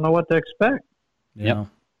to expect. Yep.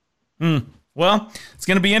 Well, it's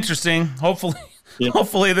going to be interesting.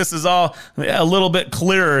 Hopefully this is all a little bit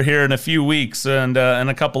clearer here in a few weeks and in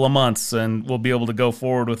a couple of months, and we'll be able to go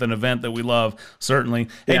forward with an event that we love, certainly.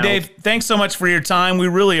 Hey, Dave, thanks so much for your time. We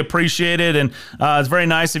really appreciate it, and it's very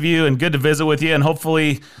nice of you and good to visit with you, and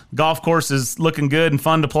hopefully golf course is looking good and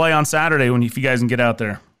fun to play on Saturday if you guys can get out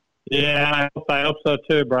there. Yeah, I hope so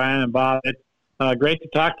too, Brian and Bob. Great to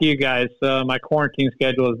talk to you guys. My quarantine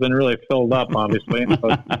schedule has been really filled up, obviously.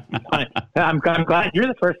 So I'm glad you're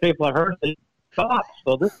the first people I've heard that stop.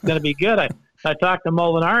 So this is going to be good. I talked to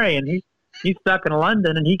Molinari, and he's stuck in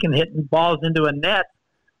London, and he can hit balls into a net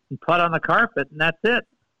and putt on the carpet, and that's it.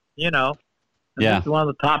 You know, and he's one of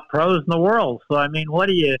the top pros in the world. So I mean,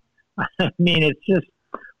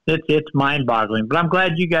 it's mind-boggling. But I'm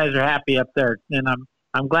glad you guys are happy up there, and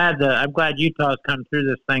I'm glad Utah's come through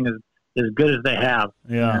this thing as good as they have.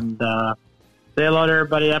 Yeah. And say hello to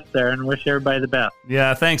everybody up there and wish everybody the best.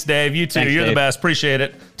 Yeah, thanks, Dave. You too. Thanks, You're Dave. the best. Appreciate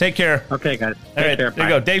it. Take care. Okay, guys. All right, care. there you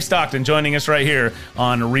go. Dave Stockton joining us right here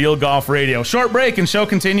on Real Golf Radio. Short break and show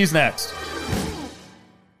continues next.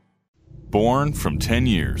 Born from 10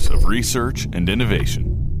 years of research and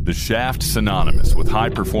innovation, the shaft synonymous with high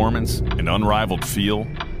performance and unrivaled feel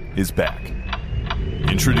is back.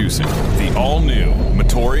 Introducing the all-new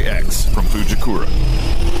Motori X from Fujikura.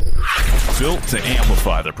 Built to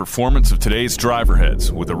amplify the performance of today's driver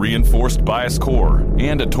heads with a reinforced bias core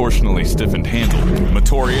and a torsionally stiffened handle,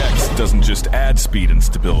 Motori X doesn't just add speed and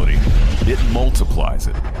stability, it multiplies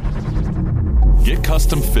it. Get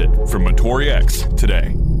custom fit from Motori X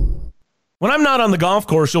today. When I'm not on the golf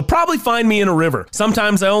course, you'll probably find me in a river.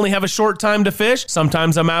 Sometimes I only have a short time to fish.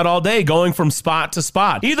 Sometimes I'm out all day going from spot to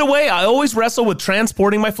spot. Either way, I always wrestle with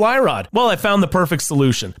transporting my fly rod. Well, I found the perfect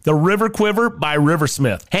solution. The River Quiver by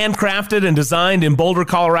Riversmith. Handcrafted and designed in Boulder,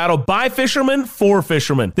 Colorado by fishermen for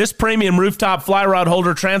fishermen. This premium rooftop fly rod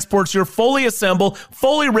holder transports your fully assembled,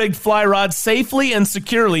 fully rigged fly rod safely and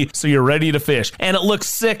securely so you're ready to fish. And it looks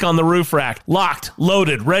sick on the roof rack. Locked,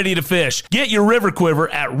 loaded, ready to fish. Get your River Quiver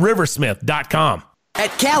at Riversmith.com.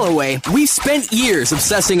 At Callaway, we've spent years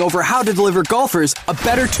obsessing over how to deliver golfers a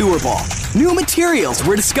better tour ball. New materials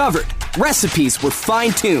were discovered. Recipes were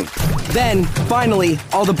fine-tuned. Then, finally,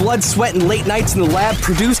 all the blood, sweat, and late nights in the lab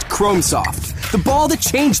produced Chrome Soft, the ball that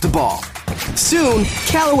changed the ball. Soon,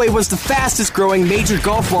 Callaway was the fastest-growing major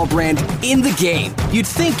golf ball brand in the game. You'd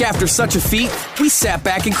think after such a feat, we sat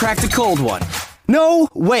back and cracked a cold one. No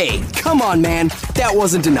way. Come on, man. That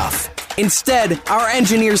wasn't enough. Instead, our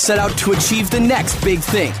engineers set out to achieve the next big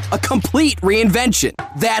thing, a complete reinvention.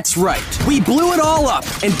 That's right. We blew it all up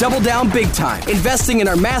and doubled down big time, investing in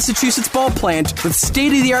our Massachusetts ball plant with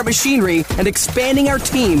state-of-the-art machinery and expanding our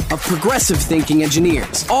team of progressive thinking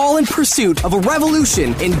engineers, all in pursuit of a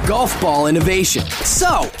revolution in golf ball innovation.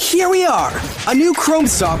 So, here we are, a new Chrome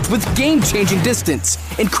Soft with game-changing distance,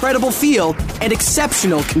 incredible feel, and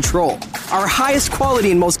exceptional control. Our highest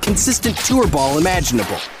quality and most consistent tour ball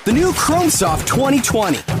imaginable. The new Chrome Soft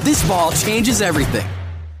 2020. This ball changes everything.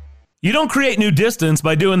 You don't create new distance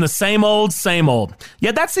by doing the same old, same old.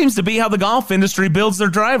 Yet that seems to be how the golf industry builds their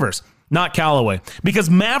drivers. Not Callaway, because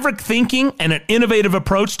maverick thinking and an innovative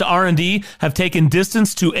approach to R&D have taken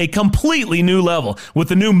distance to a completely new level with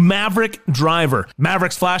the new Maverick driver.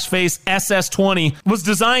 Maverick's Flash Face SS20 was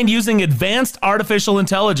designed using advanced artificial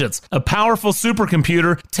intelligence, a powerful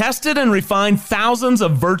supercomputer tested and refined thousands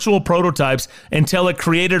of virtual prototypes until it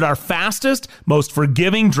created our fastest, most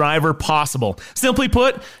forgiving driver possible. Simply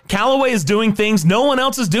put, Callaway is doing things no one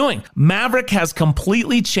else is doing. Maverick has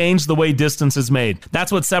completely changed the way distance is made.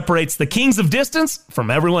 That's what separates the kings of distance from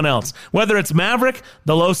everyone else. Whether it's Maverick,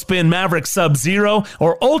 the low-spin Maverick Sub-Zero,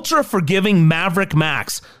 or ultra-forgiving Maverick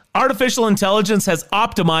Max, artificial intelligence has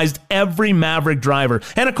optimized every Maverick driver.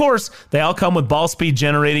 And of course, they all come with ball speed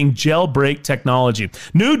generating gel brake technology.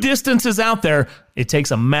 New distance is out there. It takes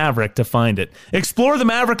a Maverick to find it. Explore the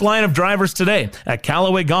Maverick line of drivers today at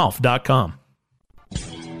CallawayGolf.com.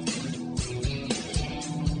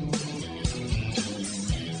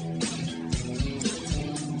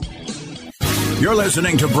 You're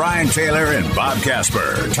listening to Brian Taylor and Bob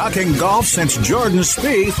Casper, talking golf since Jordan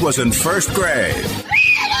Spieth was in first grade.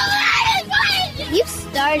 You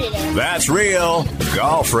started it. That's Real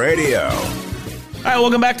Golf Radio. All right,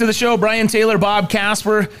 welcome back to the show. Brian Taylor, Bob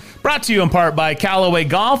Casper. Brought to you in part by Callaway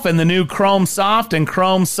Golf and the new Chrome Soft and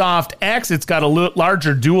Chrome Soft X. It's got a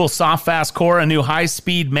larger dual soft fast core, a new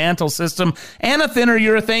high-speed mantle system, and a thinner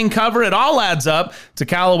urethane cover. It all adds up to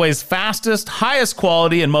Callaway's fastest, highest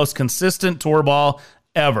quality, and most consistent tour ball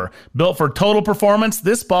ever. Built for total performance,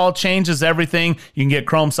 this ball changes everything. You can get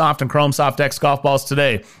Chrome Soft and Chrome Soft X golf balls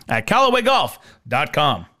today at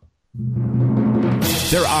CallawayGolf.com.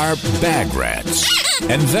 There are bag rats,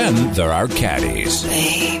 and then there are caddies.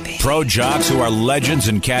 Baby. Pro jocks who are legends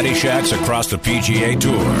in caddy shacks across the PGA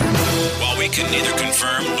Tour. While we can neither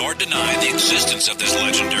confirm nor deny the existence of this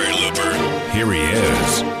legendary looper, here he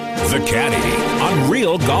is, the Caddie, on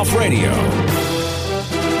Real Golf Radio.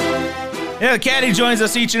 Yeah, the Caddie joins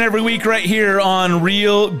us each and every week right here on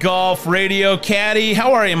Real Golf Radio. Caddie,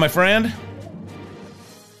 how are you, my friend?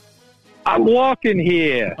 I'm walking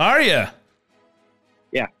here. Are you?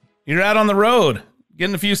 Yeah. You're out on the road,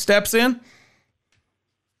 getting a few steps in?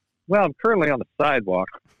 Well, I'm currently on the sidewalk,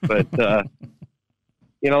 but,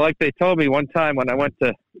 like they told me one time when I went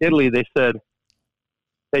to Italy, they said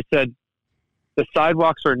the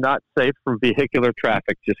sidewalks are not safe from vehicular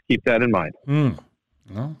traffic. Just keep that in mind.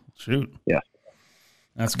 Well, shoot. Yeah.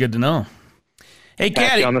 That's good to know. Hey,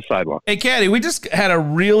 Caddie. On the sidewalk. Hey, Caddie, we just had a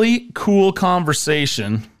really cool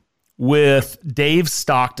conversation with Dave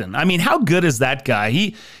Stockton. I mean, how good is that guy?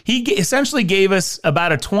 He essentially gave us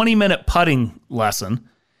about a 20-minute putting lesson.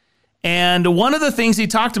 And one of the things he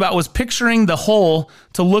talked about was picturing the hole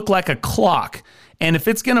to look like a clock. And if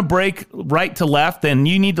it's going to break right to left, then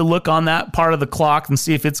you need to look on that part of the clock and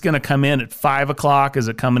see if it's going to come in at 5 o'clock. Is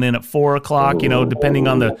it coming in at 4 o'clock? Depending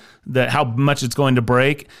on the how much it's going to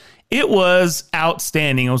break. It was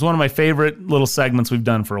outstanding. It was one of my favorite little segments we've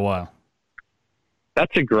done for a while.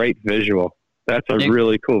 That's a great visual. That's a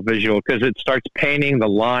really cool visual because it starts painting the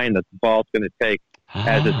line that the ball's going to take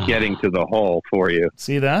as it's getting to the hole for you.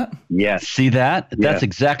 See that? Yes. See that? Yeah. That's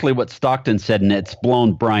exactly what Stockton said, and it's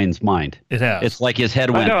blown Brian's mind. It has. It's like his head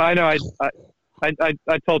went. I know.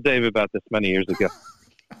 I told Dave about this many years ago.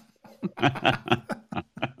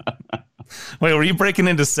 Wait, were you breaking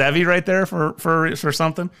into Sevy right there for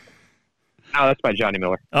something? No, that's by Johnny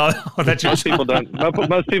Miller. Oh, that's most people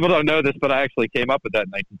don't know this, but I actually came up with that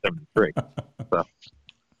in 1973. So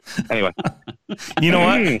anyway, you know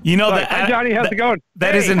what? You know that. Hi, Johnny, how's it going?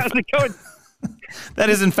 How's it going? That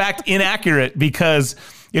is in fact inaccurate because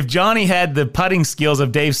if Johnny had the putting skills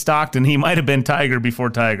of Dave Stockton, he might have been Tiger before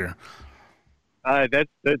Tiger. That's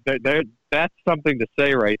something to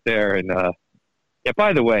say right there. And yeah.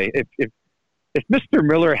 By the way, if Mr.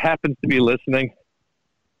 Miller happens to be listening.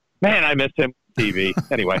 Man, I miss him on TV.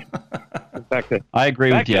 Anyway, I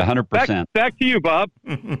agree with you 100%. Back to you, Bob.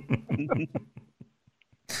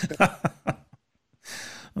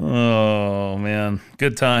 Oh, man.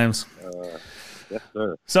 Good times. Yes,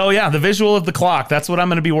 sir. So, yeah, the visual of the clock, that's what I'm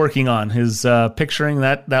going to be working on, is picturing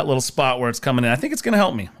that little spot where it's coming in. I think it's going to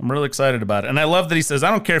help me. I'm really excited about it. And I love that he says,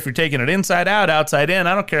 I don't care if you're taking it inside out, outside in.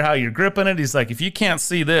 I don't care how you're gripping it. He's like, if you can't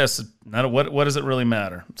see this, what does it really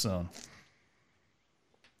matter? So...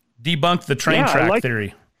 debunked the train track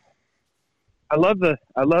theory. I love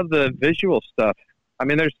the visual stuff. I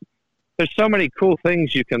mean, there's so many cool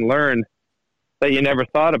things you can learn that you never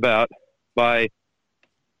thought about by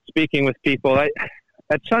speaking with people.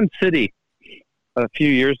 At Sun City a few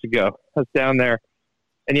years ago, I was down there,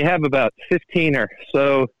 and you have about 15 or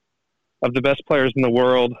so of the best players in the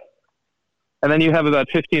world, and then you have about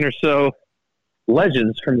 15 or so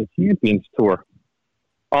legends from the Champions Tour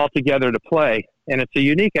all together to play. And it's a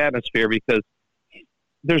unique atmosphere because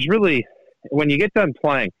there's really, when you get done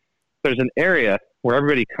playing, there's an area where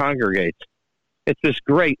everybody congregates. It's this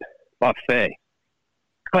great buffet.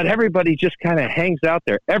 But everybody just kind of hangs out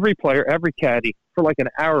there, every player, every caddy, for like an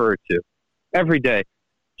hour or two, every day,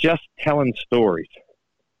 just telling stories.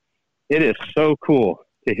 It is so cool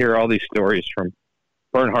to hear all these stories from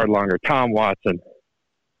Bernhard Langer, Tom Watson,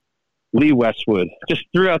 Lee Westwood, just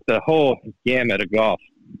throughout the whole gamut of golf.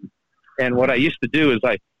 And what I used to do is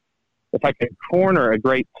if I could corner a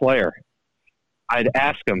great player, I'd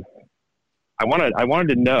ask them, I wanted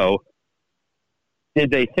to know,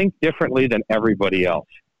 did they think differently than everybody else?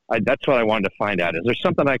 That's what I wanted to find out. Is there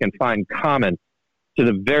something I can find common to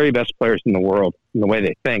the very best players in the world in the way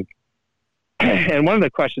they think? And one of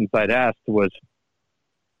the questions I'd asked was,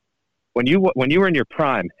 when you were in your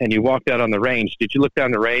prime and you walked out on the range, did you look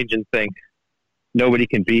down the range and think, nobody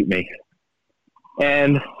can beat me?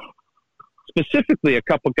 And specifically, a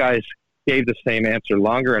couple guys gave the same answer.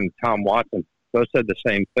 Langer and Tom Watson both said the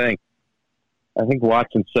same thing. I think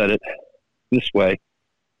Watson said it this way.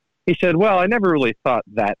 He said, well, I never really thought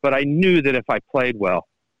that, but I knew that if I played well,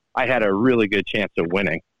 I had a really good chance of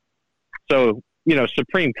winning. So,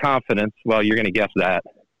 supreme confidence, well, you're going to guess that.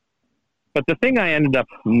 But the thing I ended up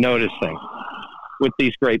noticing with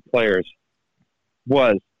these great players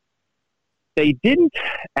was they didn't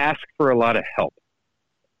ask for a lot of help.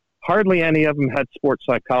 Hardly any of them had sports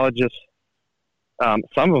psychologists.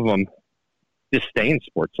 Some of them disdain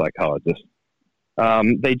sports psychologists.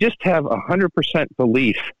 They just have 100%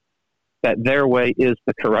 belief that their way is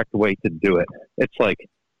the correct way to do it. It's like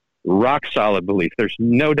rock solid belief. There's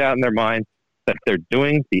no doubt in their mind that they're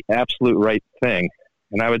doing the absolute right thing.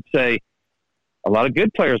 And I would say a lot of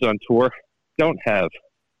good players on tour don't have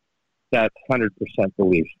that 100%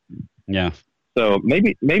 belief. Yeah. So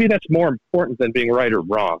maybe that's more important than being right or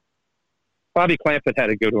wrong. Bobby Clampett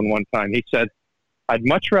had a good one time. He said, I'd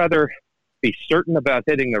much rather be certain about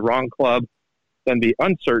hitting the wrong club than be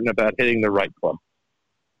uncertain about hitting the right club.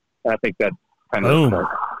 I think that's kind of Boom.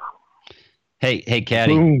 Hey,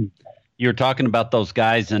 Caddie, Boom. You were talking about those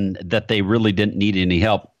guys and that they really didn't need any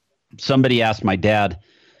help. Somebody asked my dad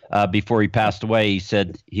before he passed away. He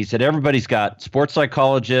said everybody's got sports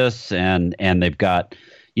psychologists and they've got,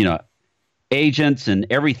 agents and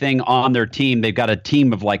everything on their team. They've got a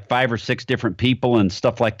team of like 5 or 6 different people and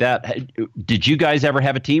stuff like that. Did you guys ever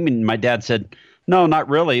have a team? And my dad said, no, not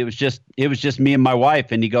really. It was just me and my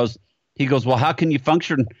wife. And he goes, well, how can you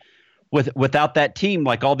function without that team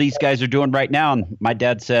like all these guys are doing right now? And my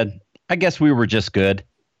dad said, I guess we were just good.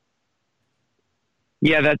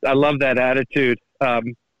 Yeah, I love that attitude.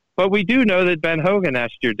 But we do know that Ben Hogan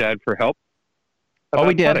asked your dad for help. Oh,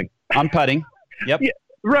 we did. Putting. On putting. Yep. Yeah,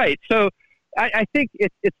 right. So I think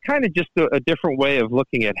it's kind of just a different way of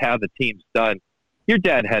looking at how the team's done. Your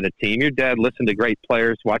dad had a team. Your dad listened to great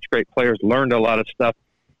players, watched great players, learned a lot of stuff.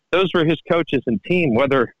 Those were his coaches and team,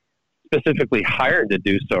 whether specifically hired to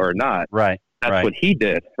do so or not. Right. That's what he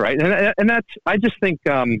did. Right. And that's, I just think,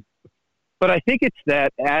 but I think it's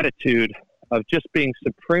that attitude of just being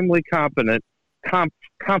supremely confident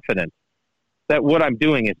that what I'm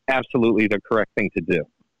doing is absolutely the correct thing to do.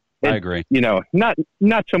 I agree. Not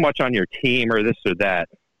so much on your team or this or that.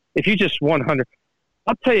 If you just 100,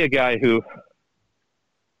 I'll tell you a guy who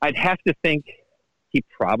I'd have to think he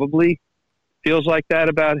probably feels like that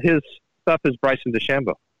about his stuff is Bryson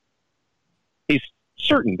DeChambeau. He's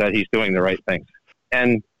certain that he's doing the right things.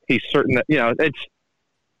 And he's certain that,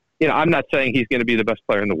 I'm not saying he's going to be the best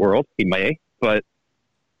player in the world. He may, but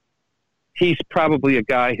he's probably a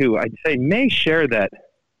guy who I'd say may share that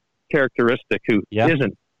characteristic who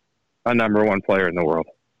isn't a number one player in the world.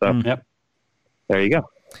 So there you go.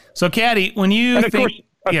 So Caddie, when you think,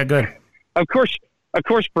 good. Of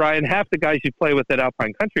course, Brian, half the guys you play with at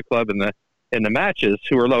Alpine Country Club in the matches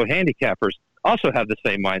who are low handicappers also have the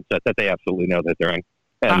same mindset that they absolutely know that they're in.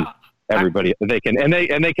 And everybody, they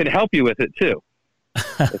can help you with it too,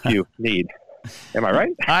 if you need. Am I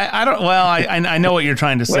right? I don't. Well, I know what you're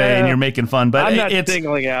trying to say, and you're making fun, but I'm not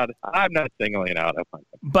singling out.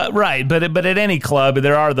 But right, but at any club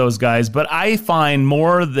there are those guys. But I find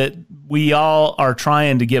more that we all are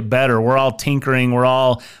trying to get better. We're all tinkering. We're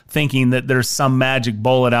all thinking that there's some magic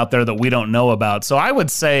bullet out there that we don't know about. So I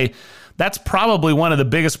would say that's probably one of the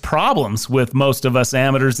biggest problems with most of us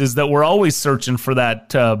amateurs is that we're always searching for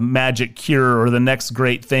that magic cure or the next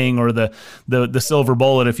great thing or the silver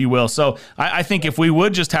bullet, if you will. So I think if we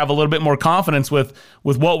would just have a little bit more confidence with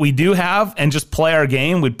what we do have and just play our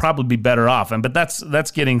game, we'd probably be better off. But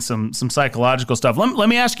that's getting some psychological stuff. Let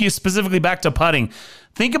me ask you specifically back to putting.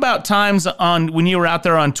 Think about times when you were out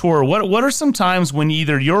there on tour. What are some times when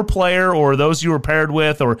either your player or those you were paired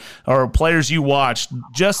with or players you watched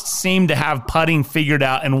just seemed to have putting figured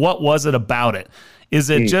out, and what was it about it? Is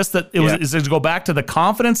it just that is it to go back to the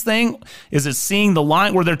confidence thing? Is it seeing the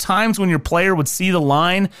line? Were there times when your player would see the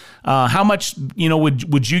line? How much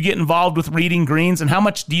would you get involved with reading greens, and how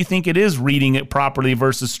much do you think it is reading it properly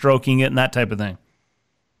versus stroking it and that type of thing?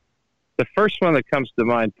 The first one that comes to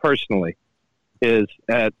mind personally is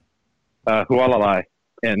at Hualalai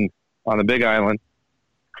on the Big Island.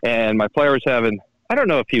 And my player was I don't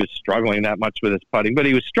know if he was struggling that much with his putting, but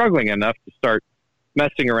he was struggling enough to start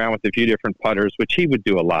messing around with a few different putters, which he would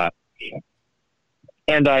do a lot.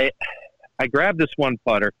 And I grabbed this one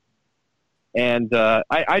putter, and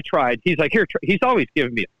I tried. He's like, here, he's always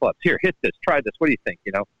giving me a clubs. Here, hit this, try this. What do you think?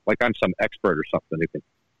 Like I'm some expert or something who can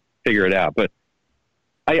figure it out. But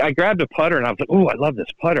I grabbed a putter and I was like, "Oh, I love this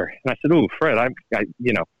putter." And I said, "Oh, Fred, I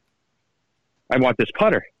want this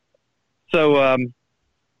putter." So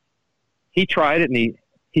he tried it and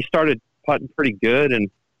he started putting pretty good. And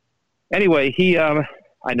anyway,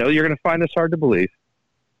 I know you're going to find this hard to believe,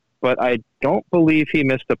 but I don't believe he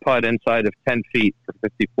missed a putt inside of 10 feet for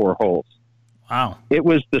 54 holes. Wow! It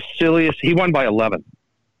was the silliest. He won by 11.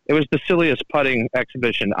 It was the silliest putting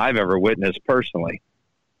exhibition I've ever witnessed personally.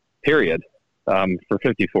 Period. For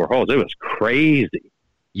 54 holes. It was crazy.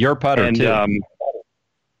 Your putter, too.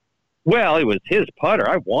 Well, it was his putter.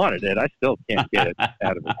 I wanted it. I still can't get it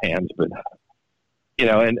out of his hands, but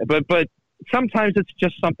but sometimes it's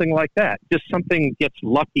just something like that. Just something gets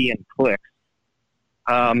lucky and clicks.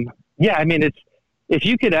 It's if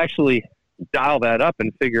you could actually dial that up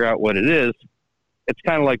and figure out what it is, it's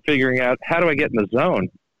kind of like figuring out how do I get in the zone.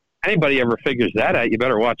 Anybody ever figures that out, you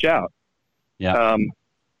better watch out. Yeah.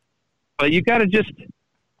 But you got to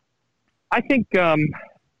I think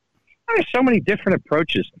there's so many different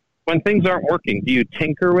approaches. When things aren't working, do you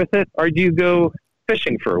tinker with it or do you go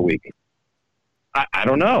fishing for a week? I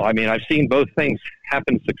don't know. I mean, I've seen both things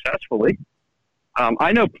happen successfully.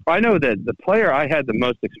 I know that the player I had the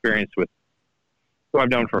most experience with, who I've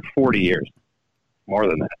known for 40 years, more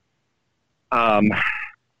than that,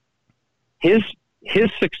 his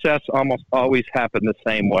success almost always happened the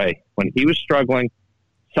same way. When he was struggling,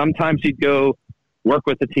 sometimes he'd go work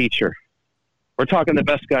with a teacher. We're talking the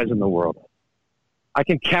best guys in the world. I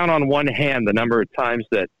can count on one hand the number of times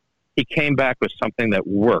that he came back with something that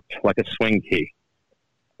worked, like a swing key.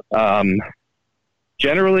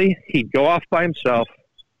 Generally, he'd go off by himself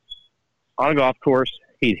on a golf course.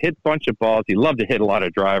 He'd hit a bunch of balls. He loved to hit a lot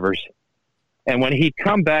of drivers. And when he'd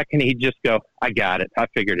come back and he'd just go, I got it. I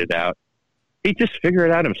figured it out. He'd just figure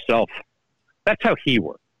it out himself. That's how he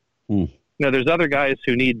worked. You know, there's other guys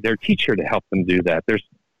who need their teacher to help them do that.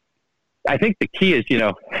 I think the key is,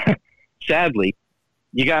 sadly,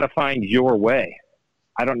 you got to find your way.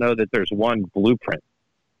 I don't know that there's one blueprint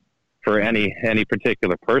for any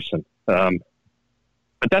particular person.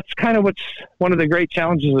 But that's kind of what's one of the great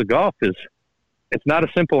challenges of golf is it's not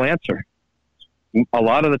a simple answer. A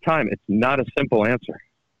lot of the time, it's not a simple answer.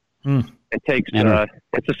 It takes,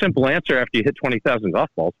 it's a simple answer after you hit 20,000 golf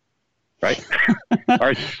balls, right?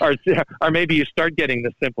 or maybe you start getting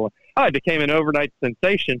the simple, I became an overnight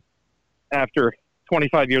sensation after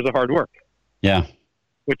 25 years of hard work. Yeah.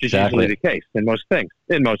 Which is usually the case in most things.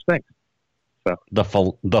 So the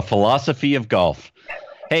philosophy of golf.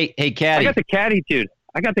 Hey, Caddie. I got the Cadditude.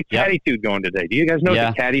 Cadditude going today. Do you guys know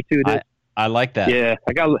what the Cadditude is? I like that. Yeah,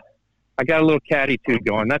 I got a little Cadditude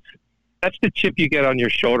going. That's the chip you get on your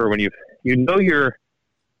shoulder when you're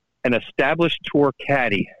an established tour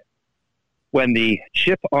caddy when the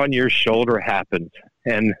chip on your shoulder happens.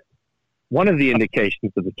 And one of the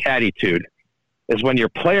indications of the Cadditude is when your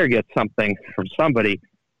player gets something from somebody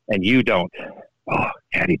and you don't. Oh,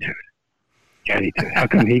 Cadditude. How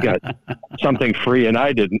come he got something free and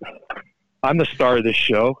I didn't? I'm the star of this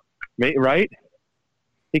show, right?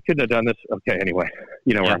 He couldn't have done this. Okay, anyway,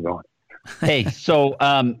 you know where I'm going. Hey, so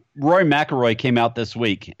Rory McIlroy came out this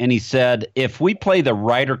week and he said, if we play the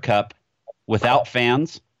Ryder Cup without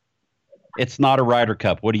fans, it's not a Ryder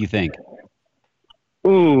Cup. What do you think?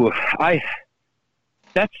 Ooh,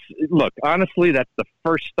 honestly, that's the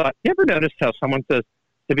first thought. You ever notice how someone says,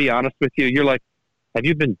 to be honest with you, you're like, have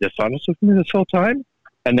you been dishonest with me this whole time?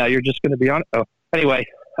 And now you're just going to be honest. Oh, anyway,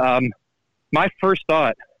 my first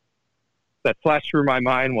thought that flashed through my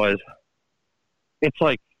mind was, it's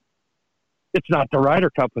not the Ryder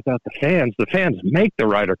Cup without the fans. The fans make the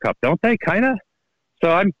Ryder Cup, don't they? Kind of.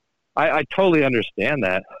 So I totally understand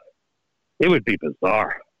that. It would be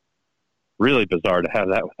bizarre, really bizarre to have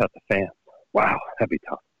that without the fans. Wow, that'd be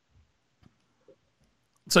tough.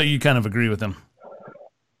 So you kind of agree with him?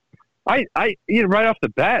 I right off the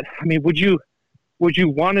bat. I mean, would you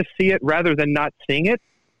want to see it rather than not seeing it?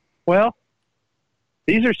 Well,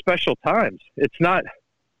 these are special times. It's not.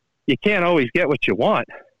 You can't always get what you want.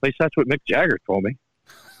 At least that's what Mick Jagger told me.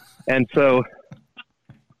 And so,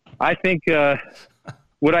 I think.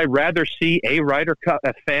 Would I rather see a Ryder Cup,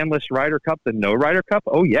 a fanless Ryder Cup, than no Ryder Cup?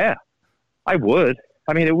 Oh yeah, I would.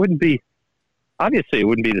 I mean, it wouldn't be. Obviously, it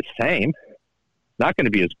wouldn't be the same. Not going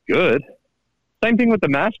to be as good. Same thing with the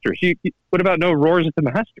Masters. What about no roars at the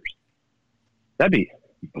Masters? That'd be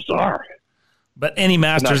bizarre. But any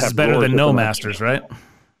Masters is better than no Masters, right?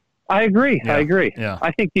 I agree. Yeah. I agree. Yeah.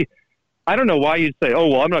 I think I don't know why you'd say, "Oh,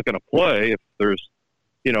 well, I'm not going to play if there's,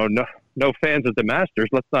 no fans at the Masters.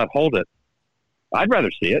 Let's not hold it." I'd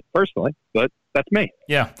rather see it personally, but that's me.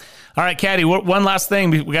 Yeah. All right, Caddie, one last thing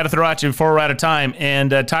we got to throw at you before we're out of time.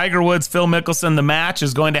 And Tiger Woods, Phil Mickelson, the match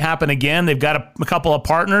is going to happen again. They've got a couple of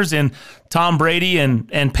partners in Tom Brady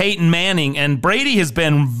and Peyton Manning. And Brady has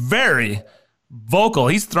been very vocal.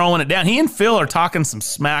 He's throwing it down. He and Phil are talking some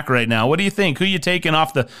smack right now. What do you think? Who you taking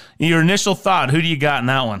off your initial thought? Who do you got in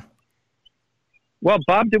that one? Well,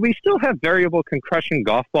 Bob, do we still have variable concussion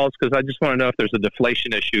golf balls? Because I just want to know if there's a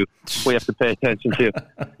deflation issue we have to pay attention to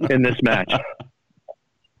in this match.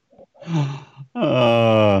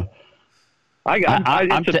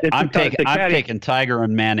 I'm taking Tiger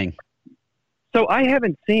and Manning. So I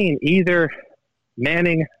haven't seen either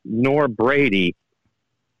Manning nor Brady.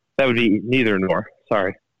 That would be neither nor.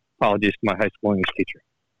 Sorry. Apologies to my high school English teacher.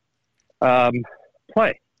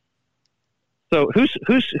 Play. So who's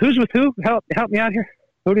with who? Help me out here.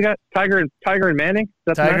 Who do you got? Tiger and Manning?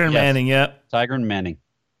 Tiger and Manning, yeah. Tiger and Manning.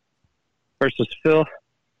 Versus Phil.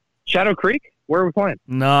 Shadow Creek? Where are we playing?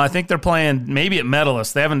 No, I think they're playing maybe at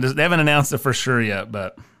Medalist. They haven't announced it for sure yet,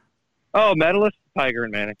 but. Oh, Medalist? Tiger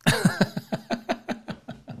and Manning.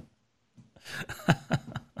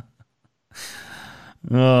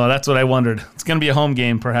 Oh, that's what I wondered. It's going to be a home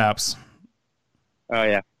game, perhaps. Oh,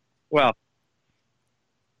 yeah. Well,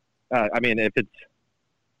 I mean, if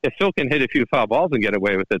Phil can hit a few foul balls and get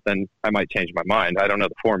away with it, then I might change my mind. I don't know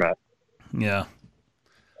the format. Yeah.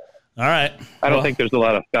 All right. I don't think there's a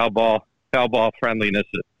lot of foul ball friendliness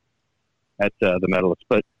at the medalist,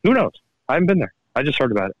 but who knows? I haven't been there. I just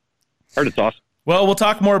heard about it. Heard it's awesome. Well, we'll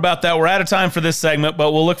talk more about that. We're out of time for this segment,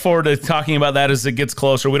 but we'll look forward to talking about that as it gets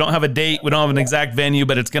closer. We don't have a date. We don't have an exact venue,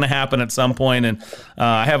 but it's going to happen at some point. And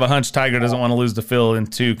I have a hunch Tiger doesn't want to lose to Phil in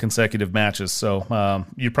 2 consecutive matches. So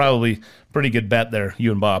you're probably pretty good bet there,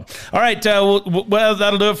 you and Bob. All right. Well,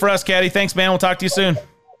 that'll do it for us, Caddie. Thanks, man. We'll talk to you soon.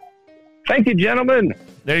 Thank you, gentlemen.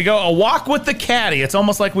 There you go. A walk with the Caddie. It's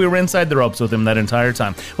almost like we were inside the ropes with him that entire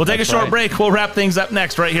time. We'll take a short break. We'll wrap things up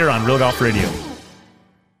next right here on Real Golf Radio.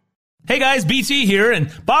 Hey guys, BT here,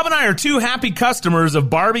 and Bob and I are 2 happy customers of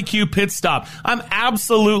Barbecue Pit Stop. I'm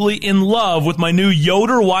absolutely in love with my new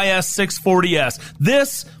Yoder YS640S.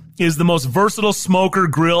 This is the most versatile smoker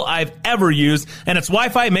grill I've ever used, and its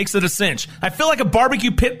Wi-Fi makes it a cinch. I feel like a barbecue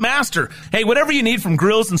pit master. Hey, whatever you need from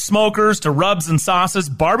grills and smokers to rubs and sauces,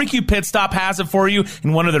 Barbecue Pit Stop has it for you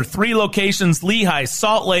in one of their 3 locations, Lehigh,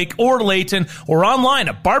 Salt Lake, or Layton, or online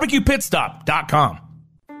at barbecuepitstop.com.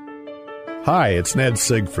 Hi, it's Ned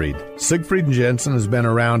Siegfried. Siegfried & Jensen has been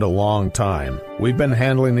around a long time. We've been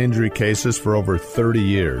handling injury cases for over 30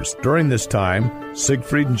 years. During this time,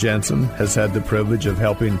 Siegfried & Jensen has had the privilege of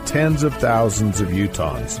helping tens of thousands of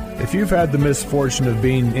Utahns. If you've had the misfortune of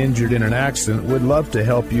being injured in an accident, we'd love to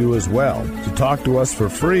help you as well. To talk to us for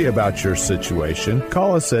free about your situation,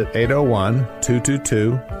 call us at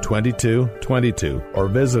 801-222-2222 or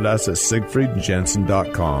visit us at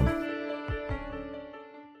siegfriedjensen.com.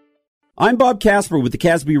 I'm Bob Casper with the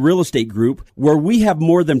Casper Real Estate Group, where we have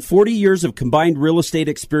more than 40 years of combined real estate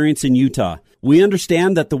experience in Utah. We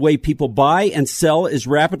understand that the way people buy and sell is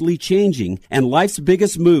rapidly changing, and life's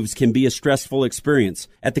biggest moves can be a stressful experience.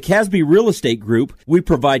 At the Casby Real Estate Group, we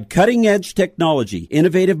provide cutting-edge technology,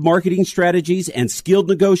 innovative marketing strategies, and skilled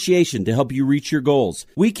negotiation to help you reach your goals.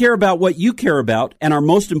 We care about what you care about, and our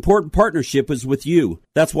most important partnership is with you.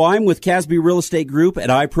 That's why I'm with Casby Real Estate Group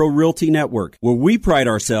at iPro Realty Network, where we pride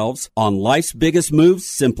ourselves on life's biggest moves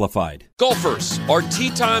simplified. Golfers, our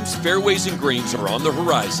tee times, fairways, and greens are on the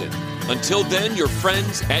horizon. Until then, your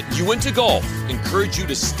friends at Uinta Golf encourage you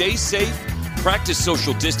to stay safe, practice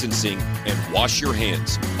social distancing, and wash your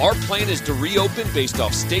hands. Our plan is to reopen based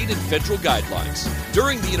off state and federal guidelines.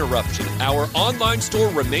 During the interruption, our online store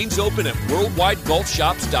remains open at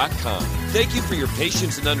worldwidegolfshops.com. Thank you for your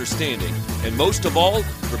patience and understanding, and most of all,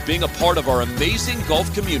 for being a part of our amazing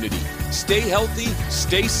golf community. Stay healthy,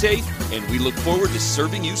 stay safe, and we look forward to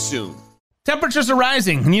serving you soon. Temperatures are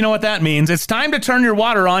rising, and you know what that means. It's time to turn your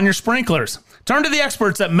water on your sprinklers. Turn to the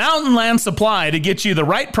experts at Mountain Land Supply to get you the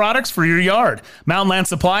right products for your yard. Mountain Land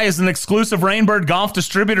Supply is an exclusive Rainbird golf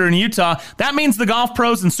distributor in Utah. That means the golf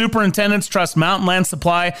pros and superintendents trust Mountain Land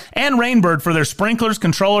Supply and Rainbird for their sprinklers,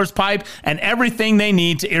 controllers, pipe, and everything they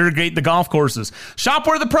need to irrigate the golf courses. Shop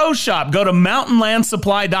where the pros shop. Go to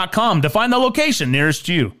mountainlandsupply.com to find the location nearest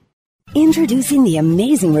you. Introducing the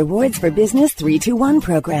Amazing Rewards for Business 321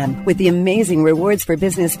 program. With the Amazing Rewards for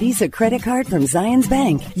Business Visa credit card from Zions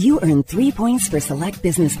Bank, you earn 3 points for select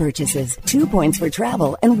business purchases, 2 points for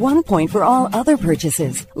travel, and 1 point for all other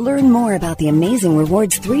purchases. Learn more about the Amazing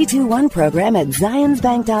Rewards 321 program at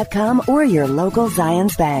zionsbank.com or your local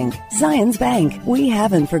Zions Bank. Zions Bank, we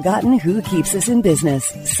haven't forgotten who keeps us in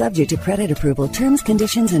business. Subject to credit approval, terms,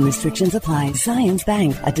 conditions, and restrictions apply. Zions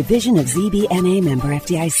Bank, a division of ZBNA member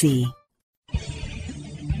FDIC.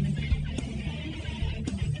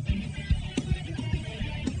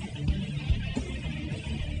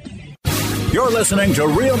 You're listening to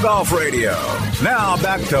Real Golf Radio. Now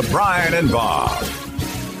back to Brian and Bob.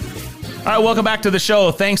 All right, welcome back to the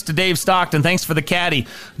show. Thanks to Dave Stockton. Thanks for the Caddie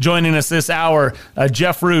joining us this hour.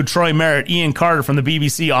 Jeff Rude, Troy Merritt, Ian Carter from the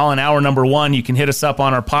BBC, all in hour number 1. You can hit us up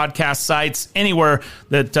on our podcast sites. Anywhere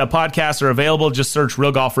that podcasts are available, just search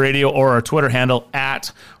Real Golf Radio or our Twitter handle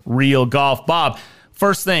at Real Golf. Bob,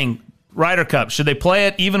 first thing, Ryder Cup, should they play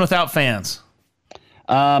it even without fans?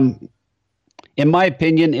 In my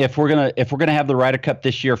opinion, if we're gonna have the Ryder Cup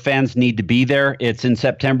this year, fans need to be there. It's in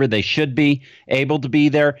September; they should be able to be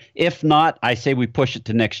there. If not, I say we push it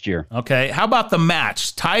to next year. Okay. How about the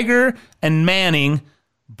match? Tiger and Manning,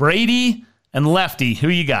 Brady and Lefty. Who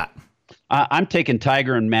you got? I'm taking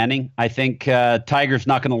Tiger and Manning. I think Tiger's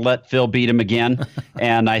not going to let Phil beat him again,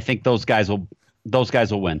 and I think those guys will those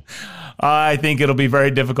guys will win. I think it'll be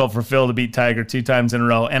very difficult for Phil to beat Tiger 2 times in a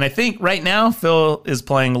row. And I think right now Phil is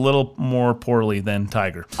playing a little more poorly than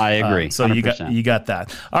Tiger. I agree. So you got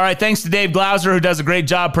that. All right. Thanks to Dave Glauser, who does a great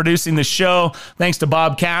job producing the show. Thanks to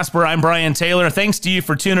Bob Casper. I'm Brian Taylor. Thanks to you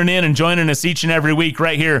for tuning in and joining us each and every week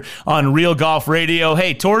right here on Real Golf Radio.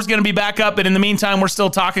 Hey, tour's going to be back up, but in the meantime, we're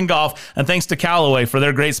still talking golf. And thanks to Callaway for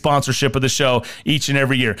their great sponsorship of the show each and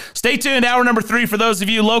every year. Stay tuned. Hour number 3 for those of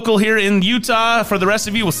you local here in Utah. For the rest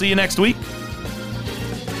of you, we'll see you next week.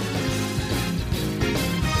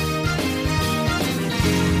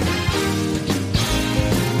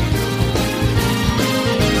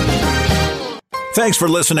 Thanks for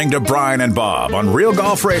listening to Brian and Bob on Real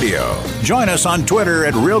Golf Radio. Join us on Twitter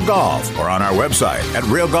at Real Golf or on our website at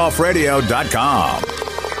realgolfradio.com.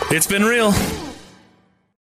 It's been real.